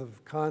terms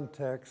of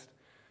context.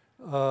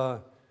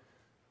 And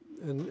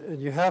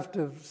you have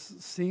to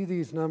see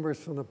these numbers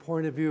from the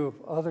point of view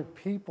of other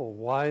people,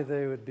 why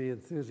they would be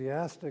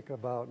enthusiastic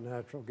about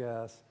natural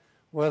gas,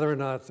 whether or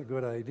not it's a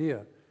good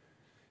idea.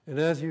 And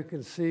as you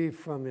can see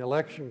from the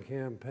election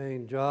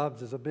campaign,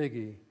 jobs is a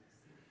biggie.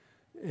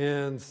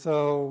 And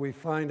so we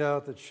find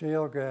out that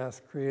shale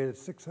gas created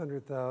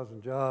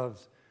 600,000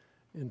 jobs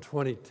in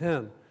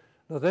 2010.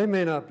 Now, they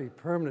may not be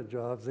permanent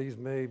jobs. These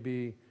may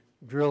be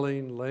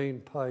drilling, laying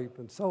pipe,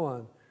 and so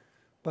on,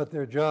 but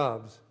they're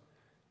jobs.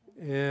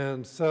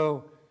 And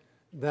so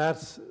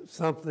that's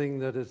something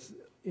that is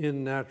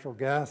in natural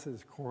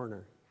gas's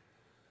corner.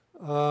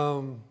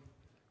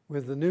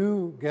 With the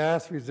new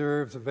gas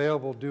reserves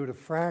available due to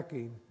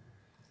fracking,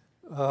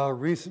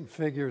 recent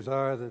figures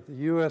are that the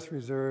U.S.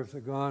 reserves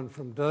have gone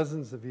from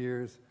dozens of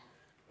years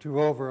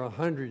to over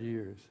 100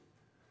 years.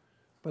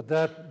 But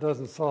that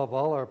doesn't solve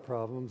all our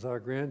problems. Our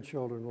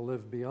grandchildren will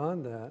live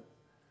beyond that.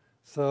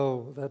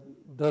 So that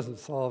doesn't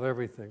solve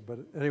everything. But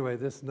anyway,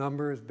 this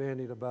number is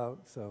bandied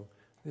about, so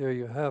there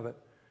you have it.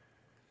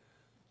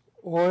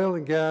 Oil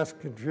and gas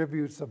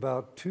contributes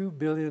about $2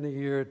 billion a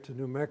year to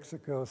New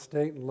Mexico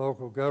state and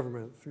local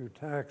government through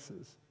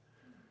taxes.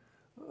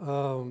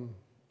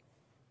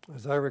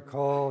 As I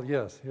recall,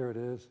 yes, here it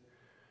is.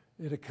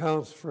 It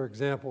accounts, for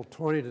example,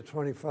 20 to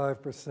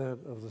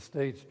 25% of the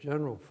state's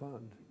general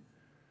fund.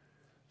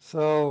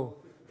 So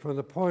from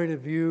the point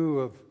of view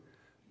of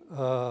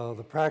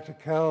the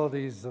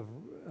practicalities of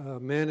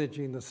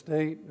managing the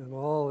state and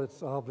all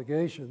its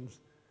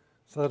obligations,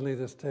 suddenly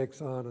this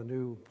takes on a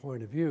new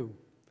point of view.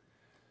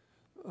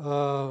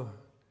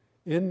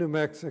 In New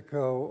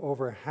Mexico,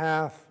 over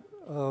half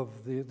of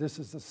this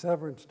is the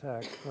severance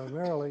tax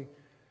primarily,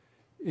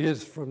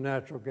 is from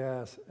natural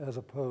gas as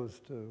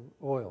opposed to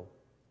oil.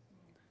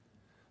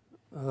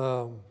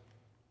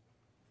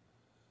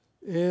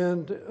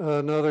 And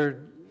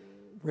another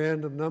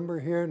random number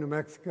here, New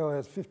Mexico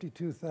has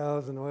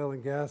 52,000 oil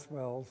and gas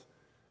wells,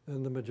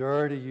 and the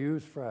majority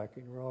use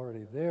fracking. We're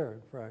already there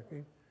in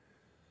fracking.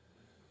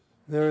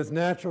 There is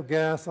natural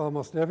gas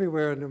almost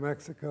everywhere in New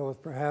Mexico,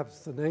 with perhaps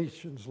the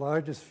nation's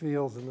largest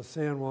fields in the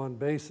San Juan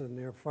Basin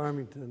near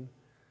Farmington,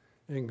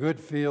 and good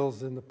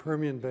fields in the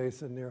Permian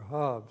Basin near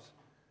Hobbs.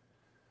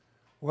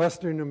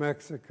 Western New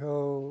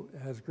Mexico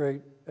has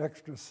great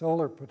extra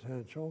solar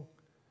potential.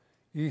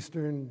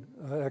 Eastern,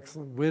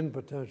 excellent wind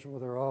potential, where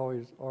there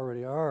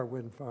already are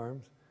wind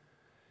farms.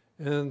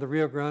 And the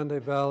Rio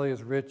Grande Valley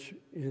is rich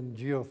in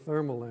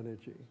geothermal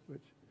energy,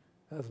 which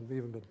hasn't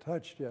even been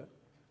touched yet.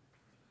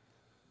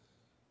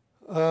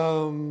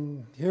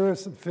 Here are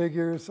some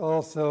figures.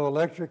 Also,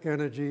 electric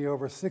energy,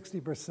 over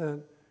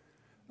 60%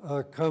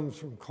 comes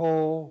from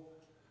coal,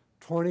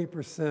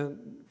 20%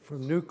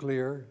 from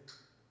nuclear.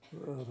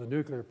 The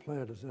nuclear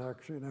plant is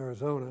actually in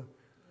Arizona.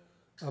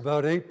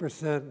 About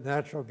 8%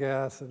 natural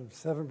gas and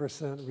 7%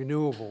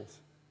 renewables.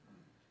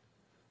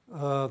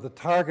 The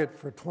target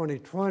for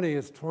 2020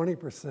 is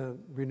 20%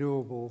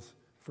 renewables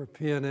for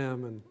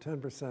PNM and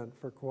 10%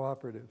 for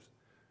cooperatives.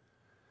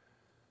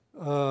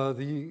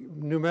 The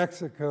New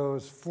Mexico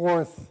is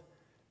fourth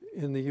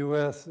in the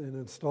U.S. in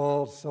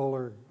installed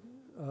solar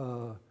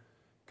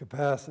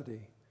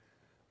capacity.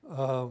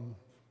 PV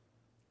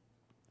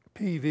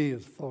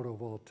is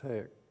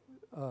photovoltaic.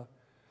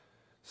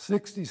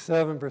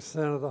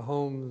 67% of the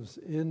homes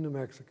in New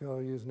Mexico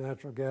use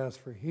natural gas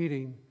for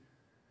heating,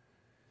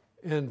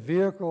 and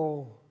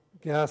vehicle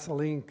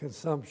gasoline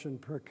consumption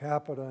per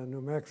capita in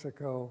New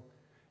Mexico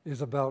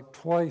is about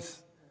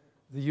twice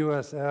the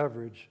U.S.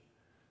 average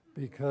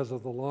because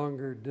of the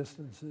longer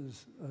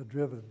distances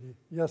driven.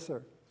 Yes,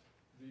 sir?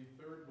 The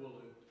third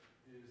bullet,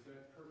 is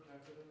that per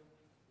capita?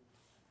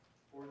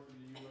 Fourth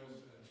in the U.S. in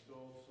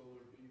installed solar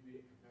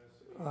PV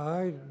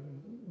capacity?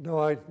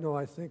 No,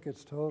 I think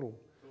it's total.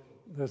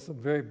 There's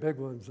some very big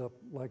ones up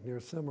like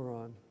near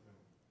Cimarron.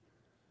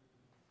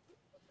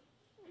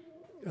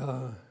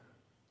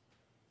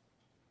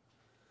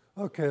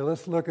 Okay,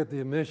 let's look at the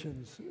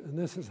emissions. And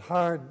this is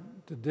hard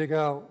to dig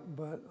out,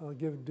 but I'll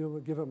give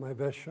it my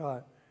best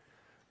shot.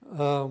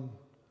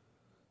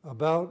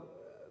 About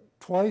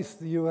twice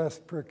the U.S.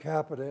 per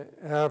capita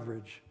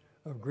average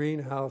of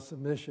greenhouse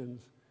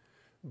emissions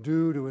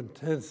due to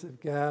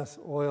intensive gas,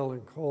 oil,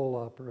 and coal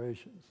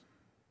operations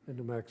in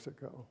New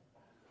Mexico.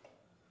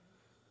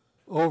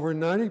 Over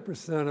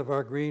 90% of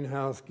our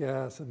greenhouse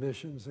gas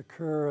emissions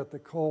occur at the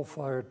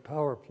coal-fired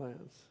power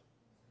plants.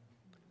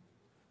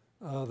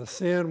 The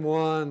San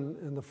Juan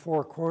and the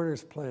Four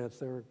Corners plants,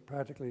 they were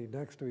practically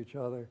next to each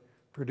other,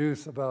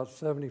 produce about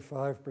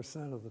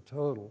 75% of the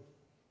total.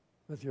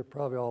 As you're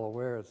probably all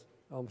aware, it's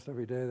almost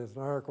every day there's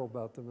an article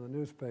about them in the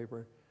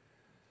newspaper.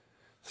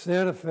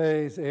 Santa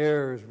Fe's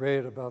air is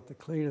rated about the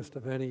cleanest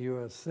of any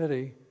U.S.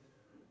 city,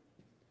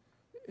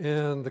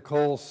 and the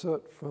coal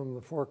soot from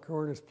the Four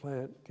Corners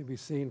plant can be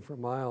seen for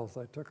miles.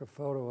 I took a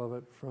photo of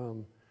it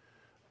from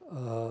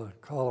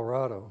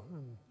Colorado.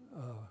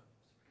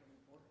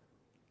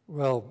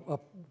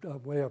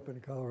 Way up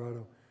in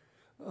Colorado.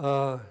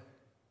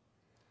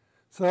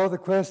 So the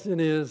question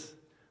is,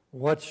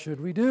 what should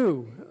we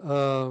do?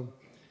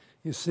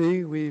 You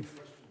see,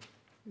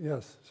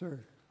 yes, sir. I was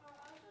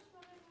just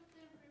wondering, with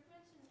the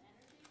improvements in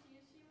energy, do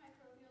you see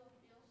microbial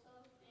fuel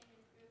cells being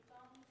improved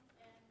on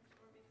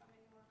or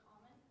becoming more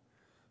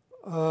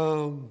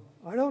common?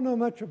 I don't know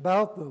much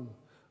about them.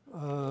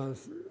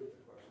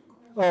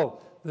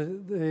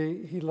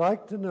 He'd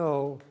like to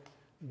know,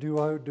 do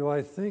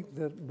I think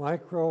that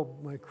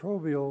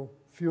microbial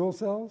fuel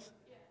cells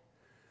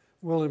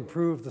will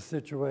improve the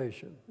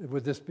situation?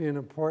 Would this be an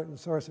important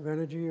source of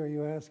energy, are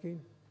you asking?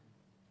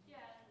 Yeah,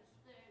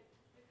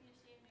 if you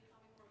see it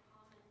becoming more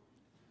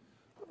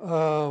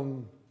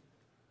common.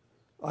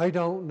 I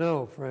don't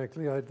know,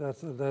 frankly.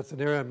 That's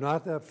an area I'm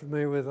not that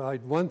familiar with.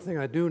 One thing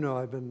I do know,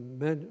 I've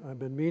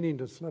been meaning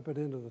to slip it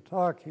into the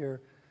talk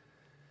here.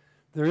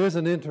 There is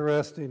an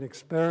interesting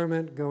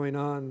experiment going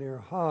on near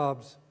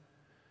Hobbs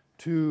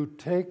to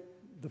take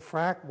the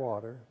frack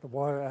water, the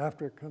water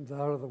after it comes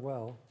out of the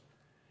well,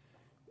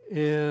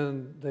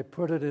 and they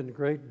put it in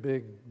great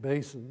big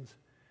basins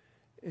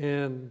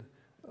and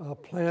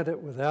plant it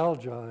with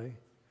algae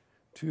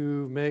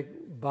to make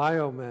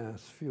biomass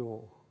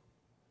fuel.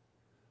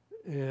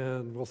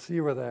 And we'll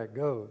see where that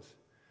goes.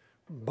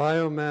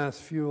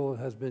 Biomass fuel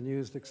has been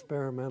used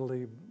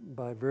experimentally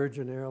by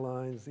Virgin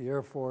Airlines, the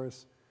Air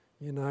Force,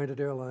 United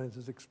Airlines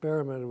has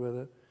experimented with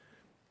it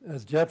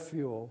as jet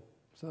fuel.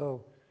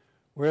 So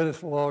where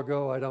this will all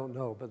go, I don't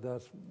know, but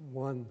that's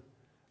one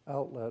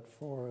outlet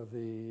for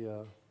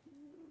the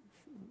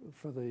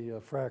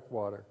frack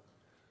water.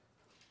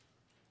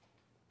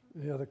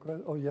 Any other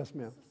questions? Oh, yes,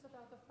 ma'am. This is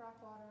about the frack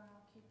water, and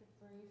I'll keep it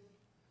brief.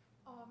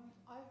 I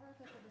heard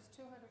that there was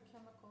 200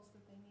 chemicals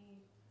that they need,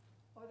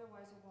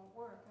 otherwise it won't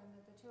work, and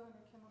that the 200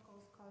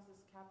 chemicals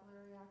causes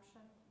capillary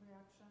reaction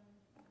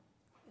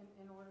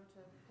in order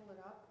to pull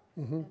it up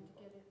and to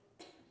get it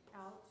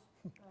out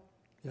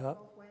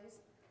both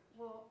ways.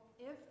 Well,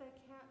 if they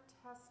can't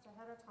test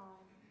ahead of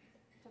time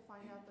to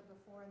find out the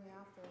before and the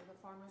after, the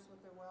farmers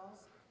with their wells,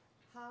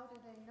 how do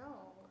they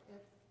know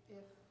if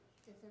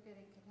they're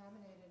getting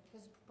contaminated?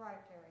 Because it's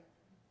proprietary.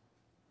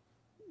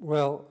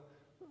 Well,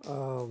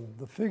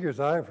 the figures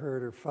I've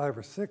heard are 5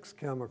 or 6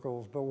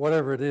 chemicals, but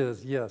whatever it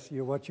is, yes,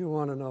 what you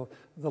want to know,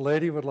 the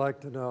lady would like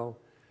to know,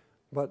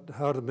 but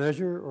how to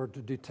measure or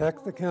to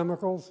detect the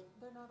chemicals?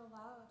 They're not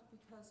allowed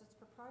because it's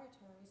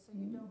proprietary, so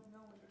you don't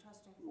know what you're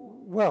testing for.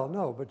 Well,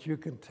 no, but you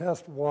can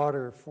test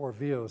water for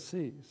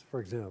VOCs, for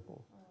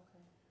example. Oh,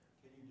 okay.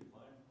 Can you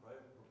define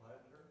proprietary?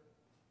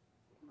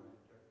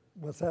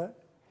 What's that?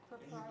 Can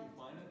you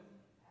define it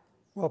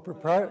Well,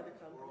 proprietary.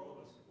 for all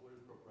of us? What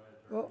is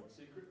proprietary? Well,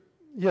 Secret?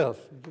 yes,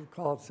 you can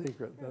call it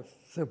secret. That's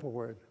a simple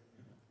word.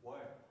 Why?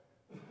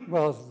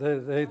 Well,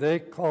 they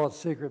call it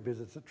secret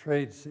because it's a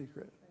trade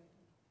secret.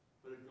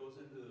 But it goes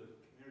into the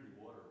community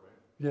water,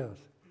 right? Yes,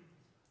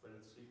 But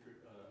it's secret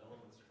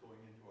elements going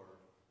into our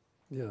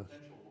yes.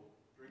 potential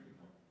drinking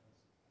water.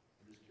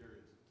 I'm just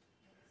curious.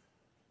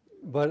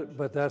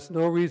 But that's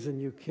no reason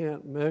you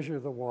can't measure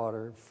the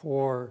water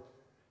for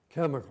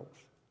chemicals.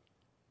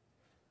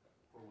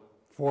 For what?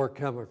 For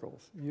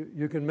chemicals.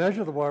 You can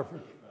measure the water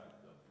for,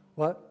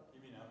 What? You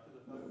mean after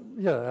the fact?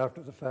 Yeah,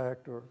 after the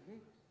fact, or,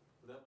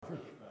 That might be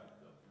the fact,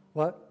 though.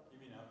 what? You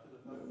mean after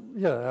the fact?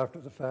 Yeah, after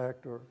the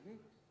fact, or,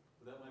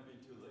 That might be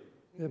too late.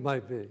 it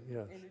might be,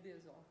 yes. And it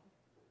is awful.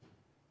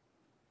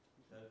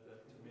 That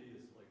to me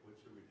is like, what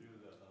should we do?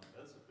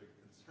 That's a big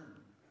concern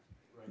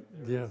right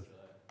there. Yeah. Is,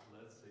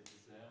 let's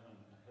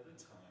examine ahead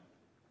of time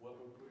what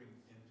we're putting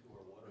into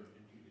our water,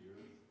 into the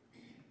earth.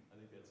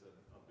 I think that's a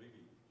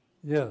biggie.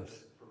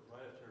 Yes,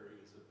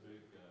 Proprietary is a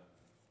big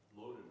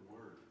loaded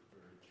word,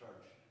 very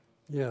charged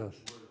yes,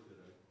 word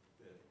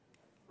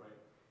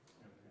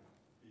that can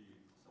be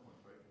somewhat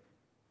frightening.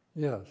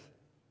 yes.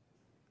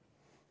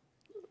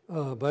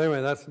 But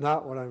anyway, that's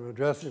not what I'm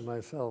addressing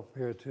myself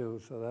here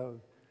to, so that,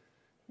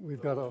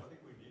 we've got to, I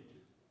think we need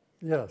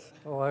to. yes,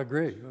 oh, I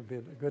agree, it would be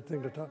a good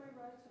thing to talk. Dietary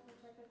rights are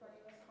protected by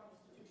U.S.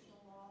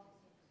 constitutional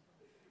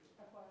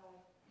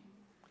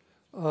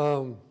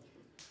law,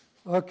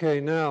 FYI. Okay,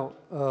 now,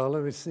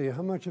 let me see,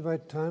 how much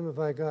time have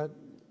I got?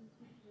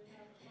 We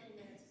have 20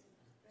 minutes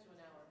to an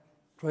hour.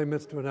 20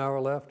 minutes to an hour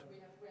left?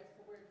 We're at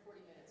 40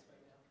 minutes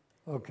right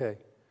now. Okay.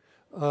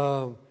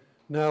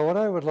 Now, what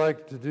I would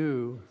like to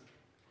do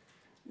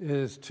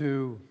is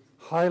to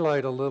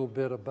highlight a little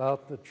bit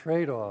about the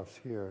trade-offs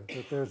here,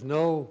 that there's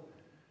no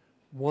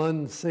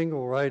one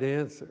single right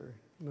answer.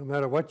 No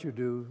matter what you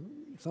do,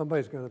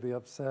 somebody's going to be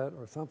upset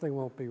or something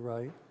won't be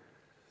right.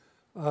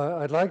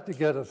 I'd like to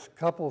get a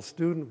couple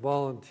student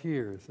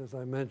volunteers, as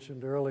I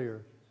mentioned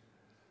earlier.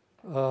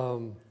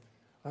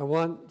 I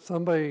want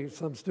some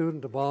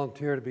student to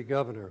volunteer to be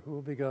governor. Who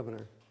will be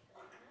governor?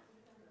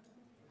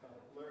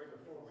 Larry,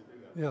 before we do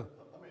that. Yeah.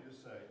 Let me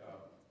just say,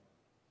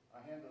 I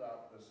handed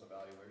out this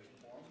evaluation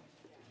form,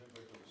 specifically for the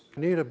students. I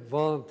need a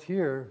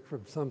volunteer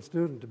from some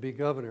student to be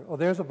governor. Oh,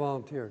 there's a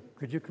volunteer.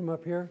 Could you come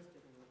up here?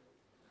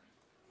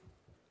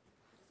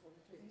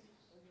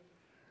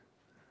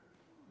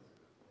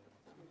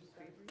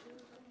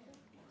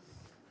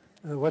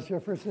 What's your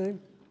first name?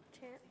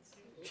 Chance.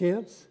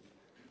 Chance?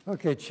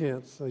 Okay,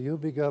 Chance, so you'll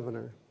be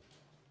governor.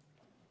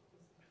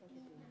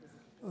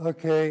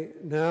 Okay,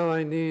 now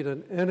I need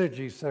an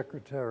energy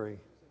secretary.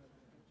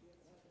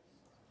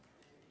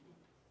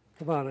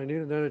 Come on, I need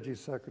an energy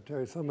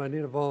secretary. I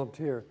need a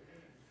volunteer.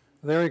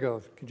 There he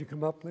goes. Could you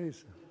come up,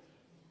 please?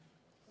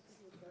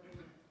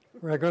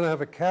 We're going to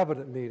have a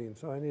cabinet meeting,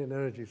 so I need an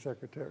energy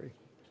secretary.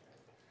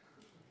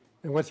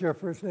 And what's your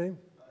first name?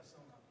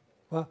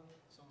 Sona. What?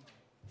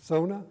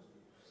 Sona?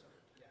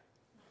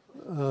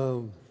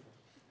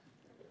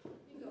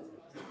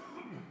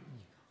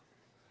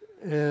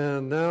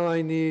 And now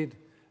I need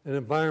an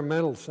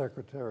environmental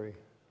secretary.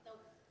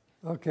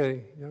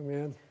 Okay, young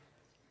man.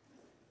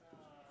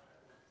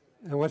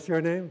 And what's your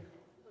name?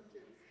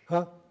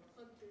 Hunter. Huh?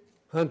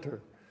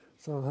 Hunter.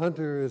 So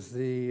Hunter is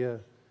the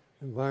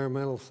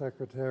environmental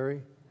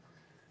secretary.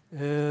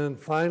 And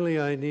finally,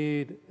 I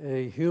need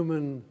a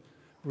human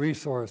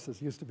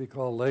resources, used to be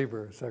called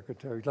labor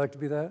secretary. Would you like to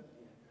be that?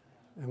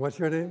 And what's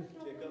your name?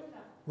 Jacob.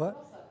 What?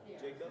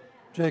 Jacob.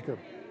 Jacob.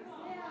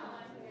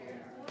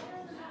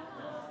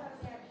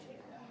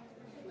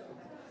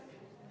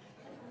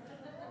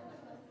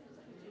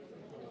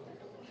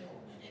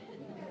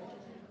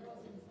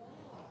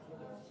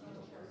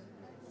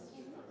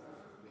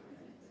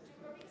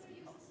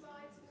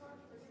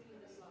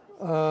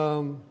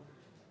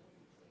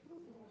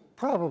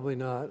 Probably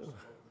not.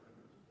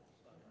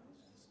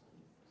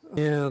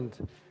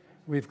 And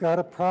we've got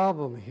a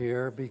problem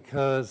here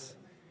because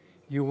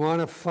you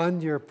want to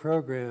fund your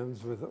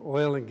programs with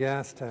oil and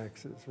gas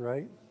taxes,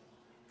 right?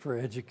 For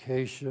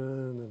education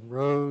and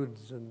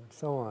roads and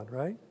so on,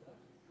 right?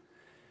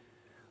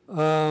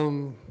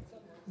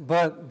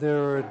 But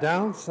there are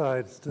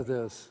downsides to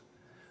this.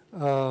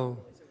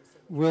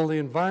 Will the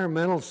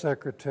environmental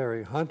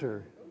secretary,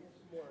 Hunter,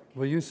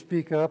 will you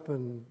speak up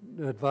and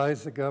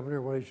advise the governor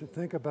what he should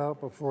think about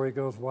before he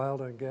goes wild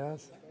on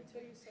gas?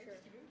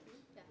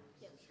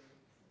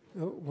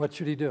 What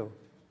should he do?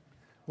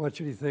 What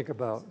should he think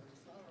about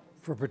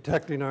for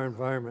protecting our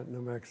environment in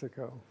New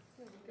Mexico?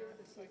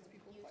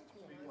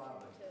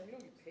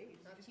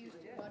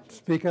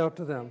 Speak out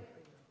to them.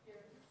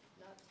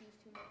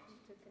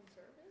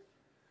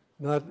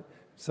 Not,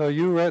 so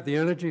the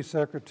energy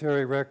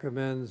secretary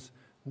recommends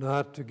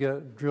not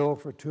to drill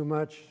for too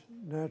much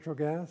natural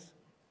gas?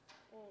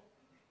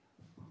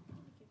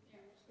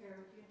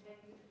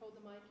 Hold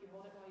the mic, you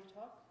hold it while you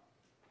talk.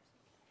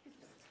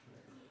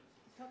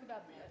 Talk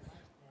about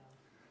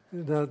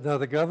that. Now,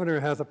 the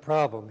governor has a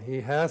problem. He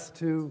has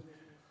to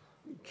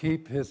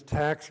keep his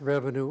tax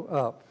revenue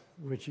up,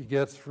 which he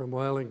gets from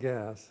oil and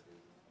gas.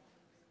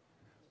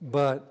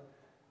 But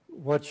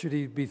what should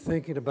he be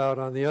thinking about,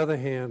 on the other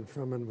hand,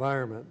 from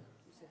environment?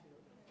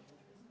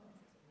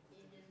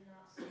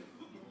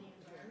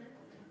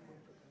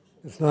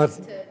 It's not.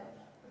 To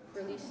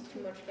release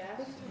too much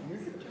gas?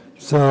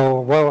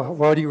 So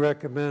what do you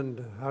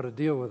recommend how to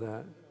deal with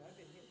that?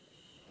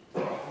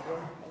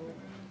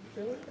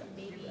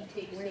 Maybe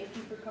take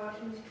safety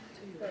precautions,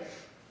 like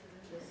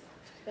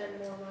spend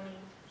more money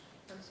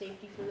on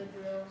safety for the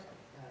drills,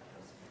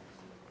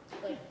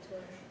 like to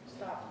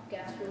stop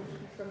gas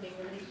from being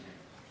released.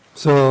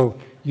 So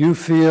you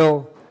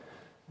feel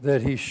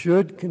that he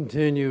should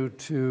continue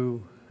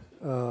to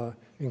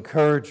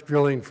encourage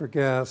drilling for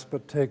gas,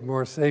 but take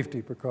more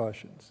safety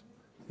precautions?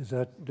 Is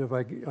that, do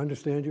I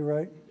understand you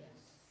right?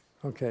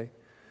 Okay.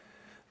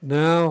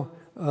 Now,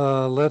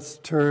 let's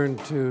turn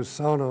to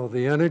Sono,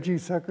 the Energy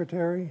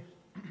Secretary.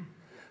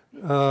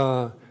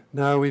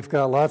 Now we've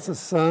got lots of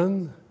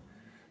sun,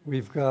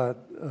 we've got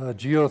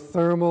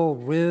geothermal,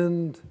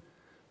 wind,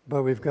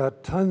 but we've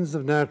got tons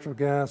of natural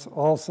gas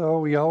also.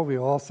 We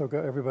also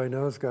got, everybody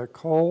knows, got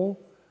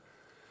coal.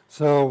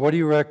 So what do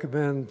you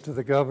recommend to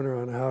the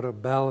governor on how to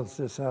balance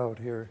this out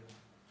here?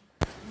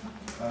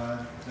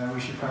 That we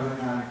should probably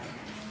not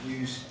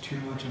use too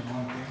much of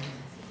one thing,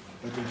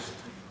 but just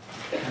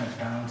kind of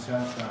balance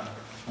out the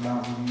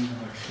amount we use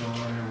of like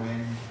solar,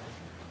 wind,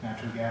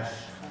 natural gas.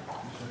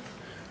 Just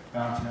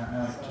balancing out,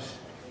 not just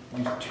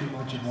use too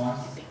much of one.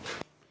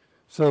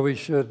 So we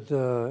should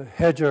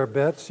hedge our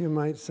bets, you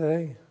might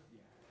say?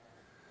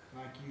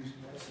 Like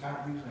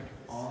not use like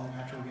all the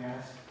natural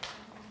gas.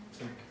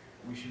 It's like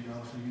we should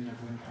also use like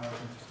wind power, so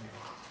just like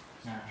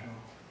natural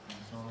and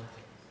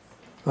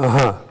solar.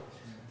 Uh-huh.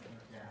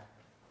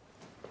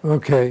 Yeah.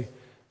 Okay.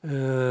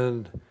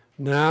 And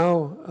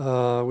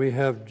now we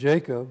have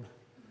Jacob.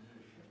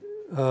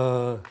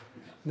 Now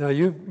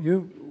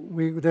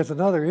there's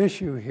another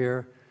issue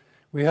here.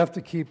 We have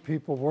to keep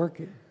people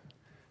working.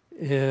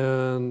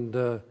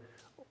 And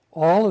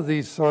all of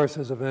these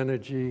sources of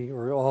energy,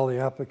 or all the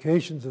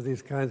applications of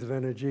these kinds of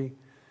energy,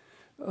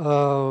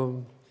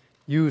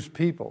 use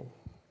people.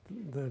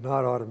 They're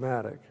not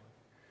automatic.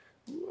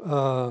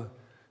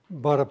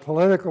 But a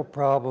political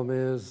problem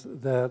is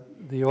that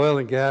the oil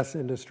and gas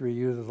industry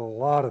uses a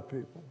lot of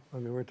people. I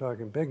mean, we're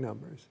talking big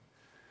numbers.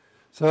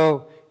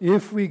 So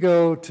if we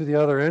go to the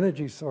other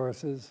energy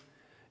sources,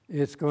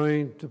 it's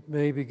going to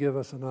maybe give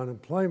us an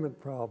unemployment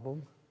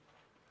problem,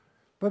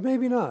 but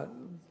maybe not.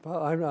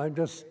 I'm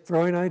just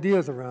throwing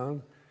ideas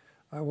around.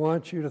 I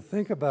want you to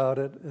think about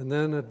it and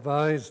then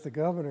advise the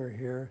governor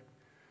here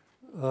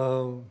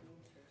from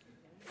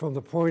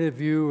the point of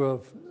view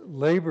of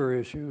labor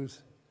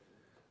issues.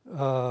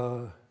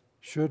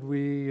 Should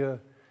we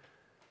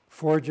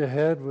forge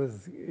ahead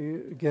with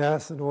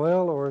gas and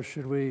oil, or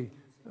should we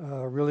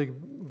really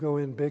go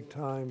in big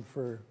time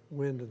for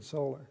wind and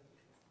solar?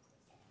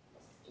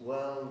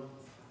 Well,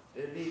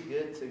 it'd be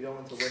good to go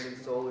into wind and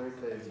solar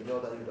because you know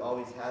that you'd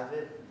always have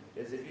it.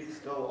 Is if you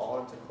just go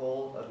all into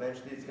coal,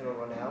 eventually it's gonna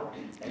run out,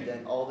 and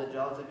then all the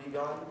jobs would be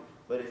gone.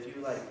 But if you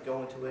like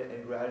go into it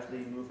and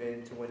gradually move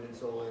into wind and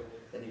solar,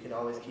 then you can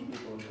always keep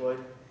people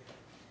employed.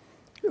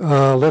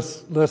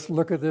 Let's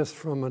look at this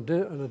from an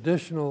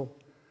additional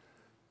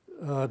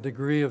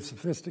degree of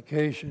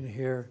sophistication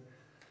here.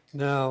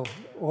 Now,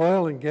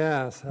 oil and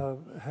gas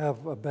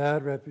have a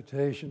bad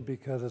reputation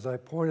because, as I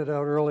pointed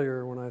out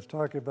earlier when I was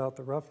talking about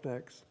the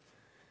roughnecks,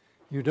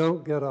 you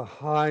don't get a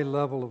high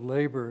level of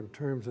labor in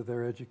terms of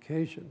their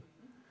education.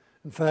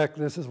 In fact,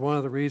 this is one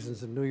of the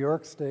reasons in New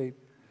York State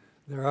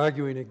they're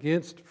arguing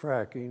against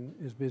fracking,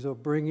 is because they'll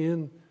bring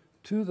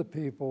into the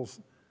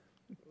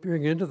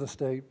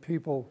state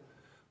people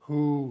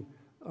who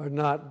are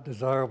not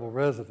desirable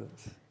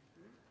residents.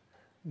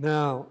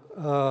 Now,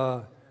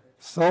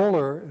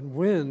 solar and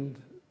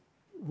wind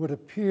would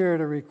appear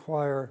to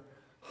require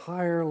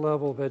higher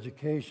level of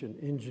education,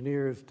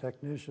 engineers,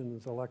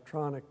 technicians,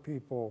 electronic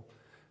people,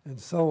 and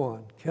so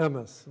on,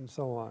 chemists and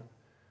so on.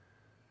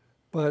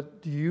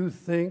 But do you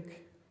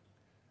think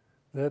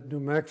that New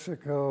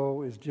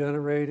Mexico is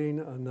generating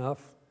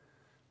enough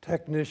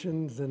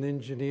technicians and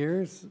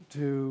engineers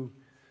to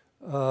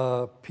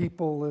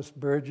people this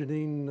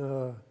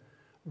burgeoning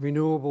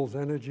renewables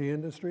energy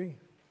industry?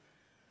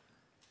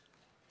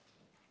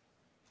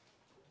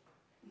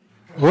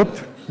 Whoop.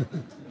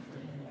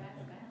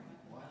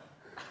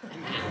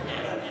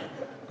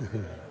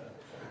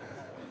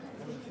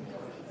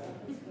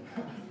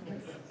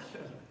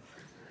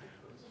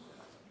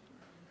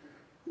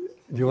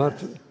 Do you want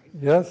to?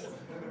 Yes?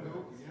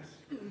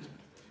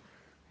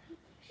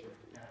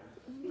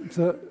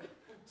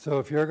 So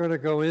if you're going to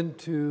go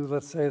into,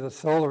 let's say, the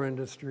solar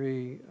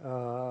industry,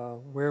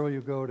 where will you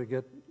go to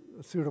get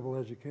a suitable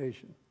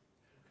education?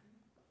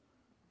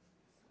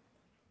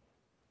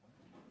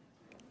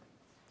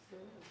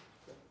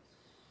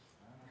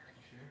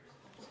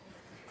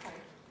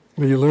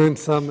 Will you learn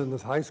some in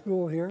this high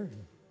school here?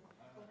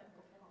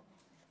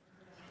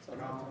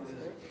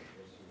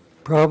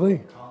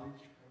 Probably?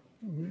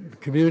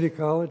 Community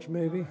college,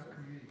 maybe?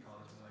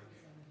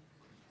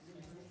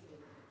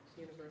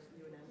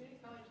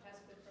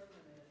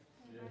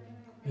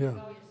 Yeah. Yeah, like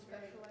it's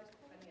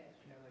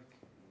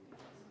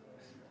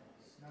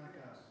not like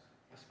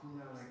a school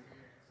that like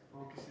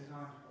focuses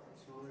on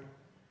solar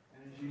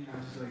energy,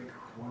 not just like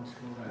one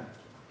school that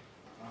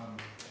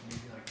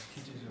maybe like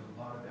teaches a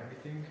lot of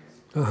everything.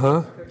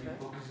 Uh-huh. Maybe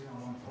focuses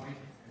on one point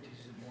and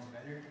teaches it more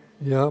better.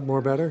 Yeah,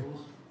 more better.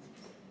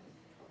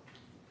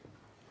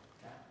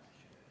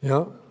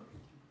 Yeah.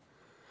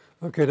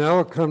 Okay, now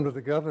we'll come to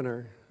the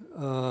governor.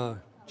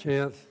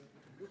 Chance.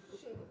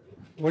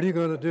 What are you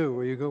going to do?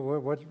 Are you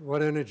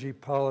what energy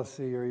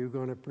policy are you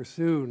going to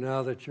pursue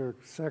now that your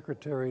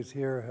secretaries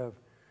here have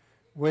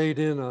weighed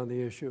in on the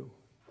issue?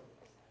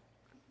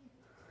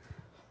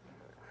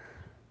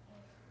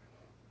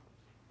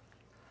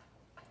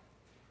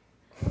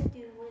 Do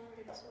wind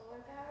and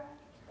solar power?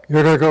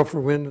 You're going to go for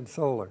wind and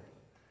solar.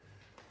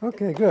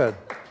 Okay, good.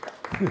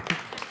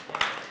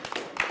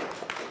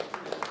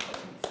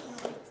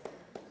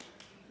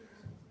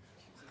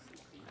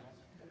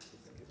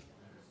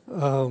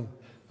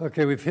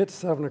 Okay, we've hit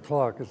 7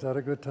 o'clock. Is that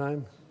a good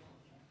time?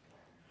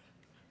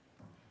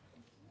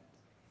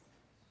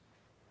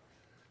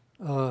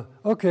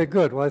 Okay,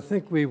 good. Well, I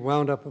think we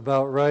wound up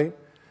about right.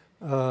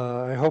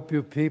 I hope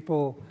you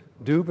people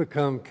do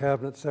become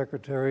cabinet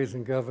secretaries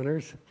and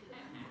governors.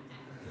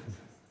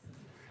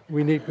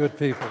 We need good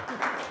people.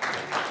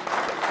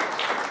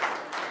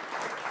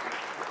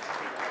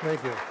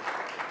 Thank you. Can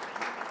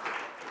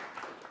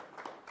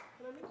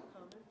I make a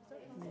comment? Is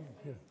that possible?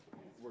 Yeah.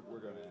 We're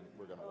gonna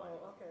wind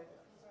Oh, okay.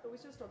 It was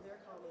just on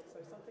their comments,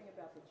 there's something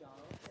about the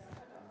jobs.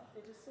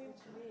 It just seemed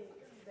to me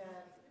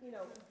that, you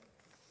know,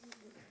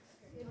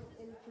 in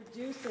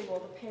producing all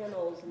the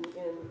panels and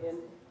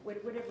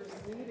whatever's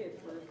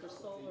needed for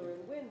solar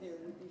and wind, there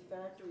would be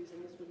factories,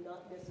 and this would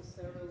not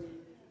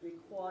necessarily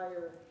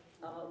require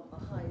a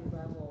high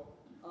level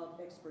of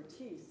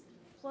expertise.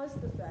 Plus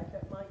the fact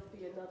that might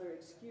be another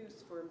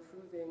excuse for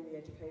improving the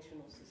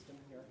educational system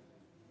here.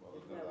 Well,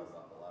 there's no doubt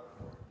about the latter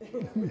part.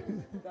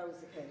 That was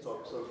the case.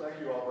 So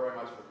thank you all very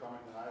much for coming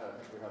tonight. I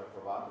think we had a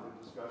provocative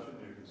discussion.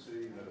 You can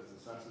see that it's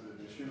a sensitive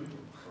issue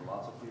for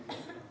lots of people,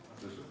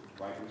 just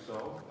rightly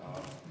so.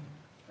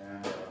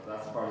 And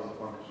that's part of the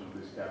function of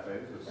these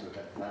cafes, is to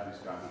have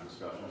these kinds of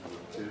discussions with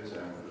kids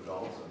and with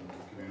adults and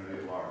the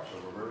community at large.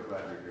 So we're very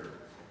glad you're here.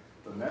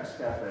 The next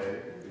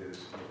cafe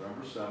is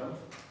November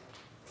 7th.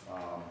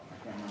 I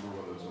can't remember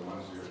whether it's a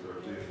Wednesday or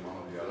Thursday, it's one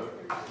or the other.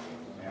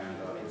 And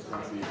it's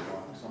going to be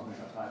something,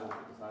 a title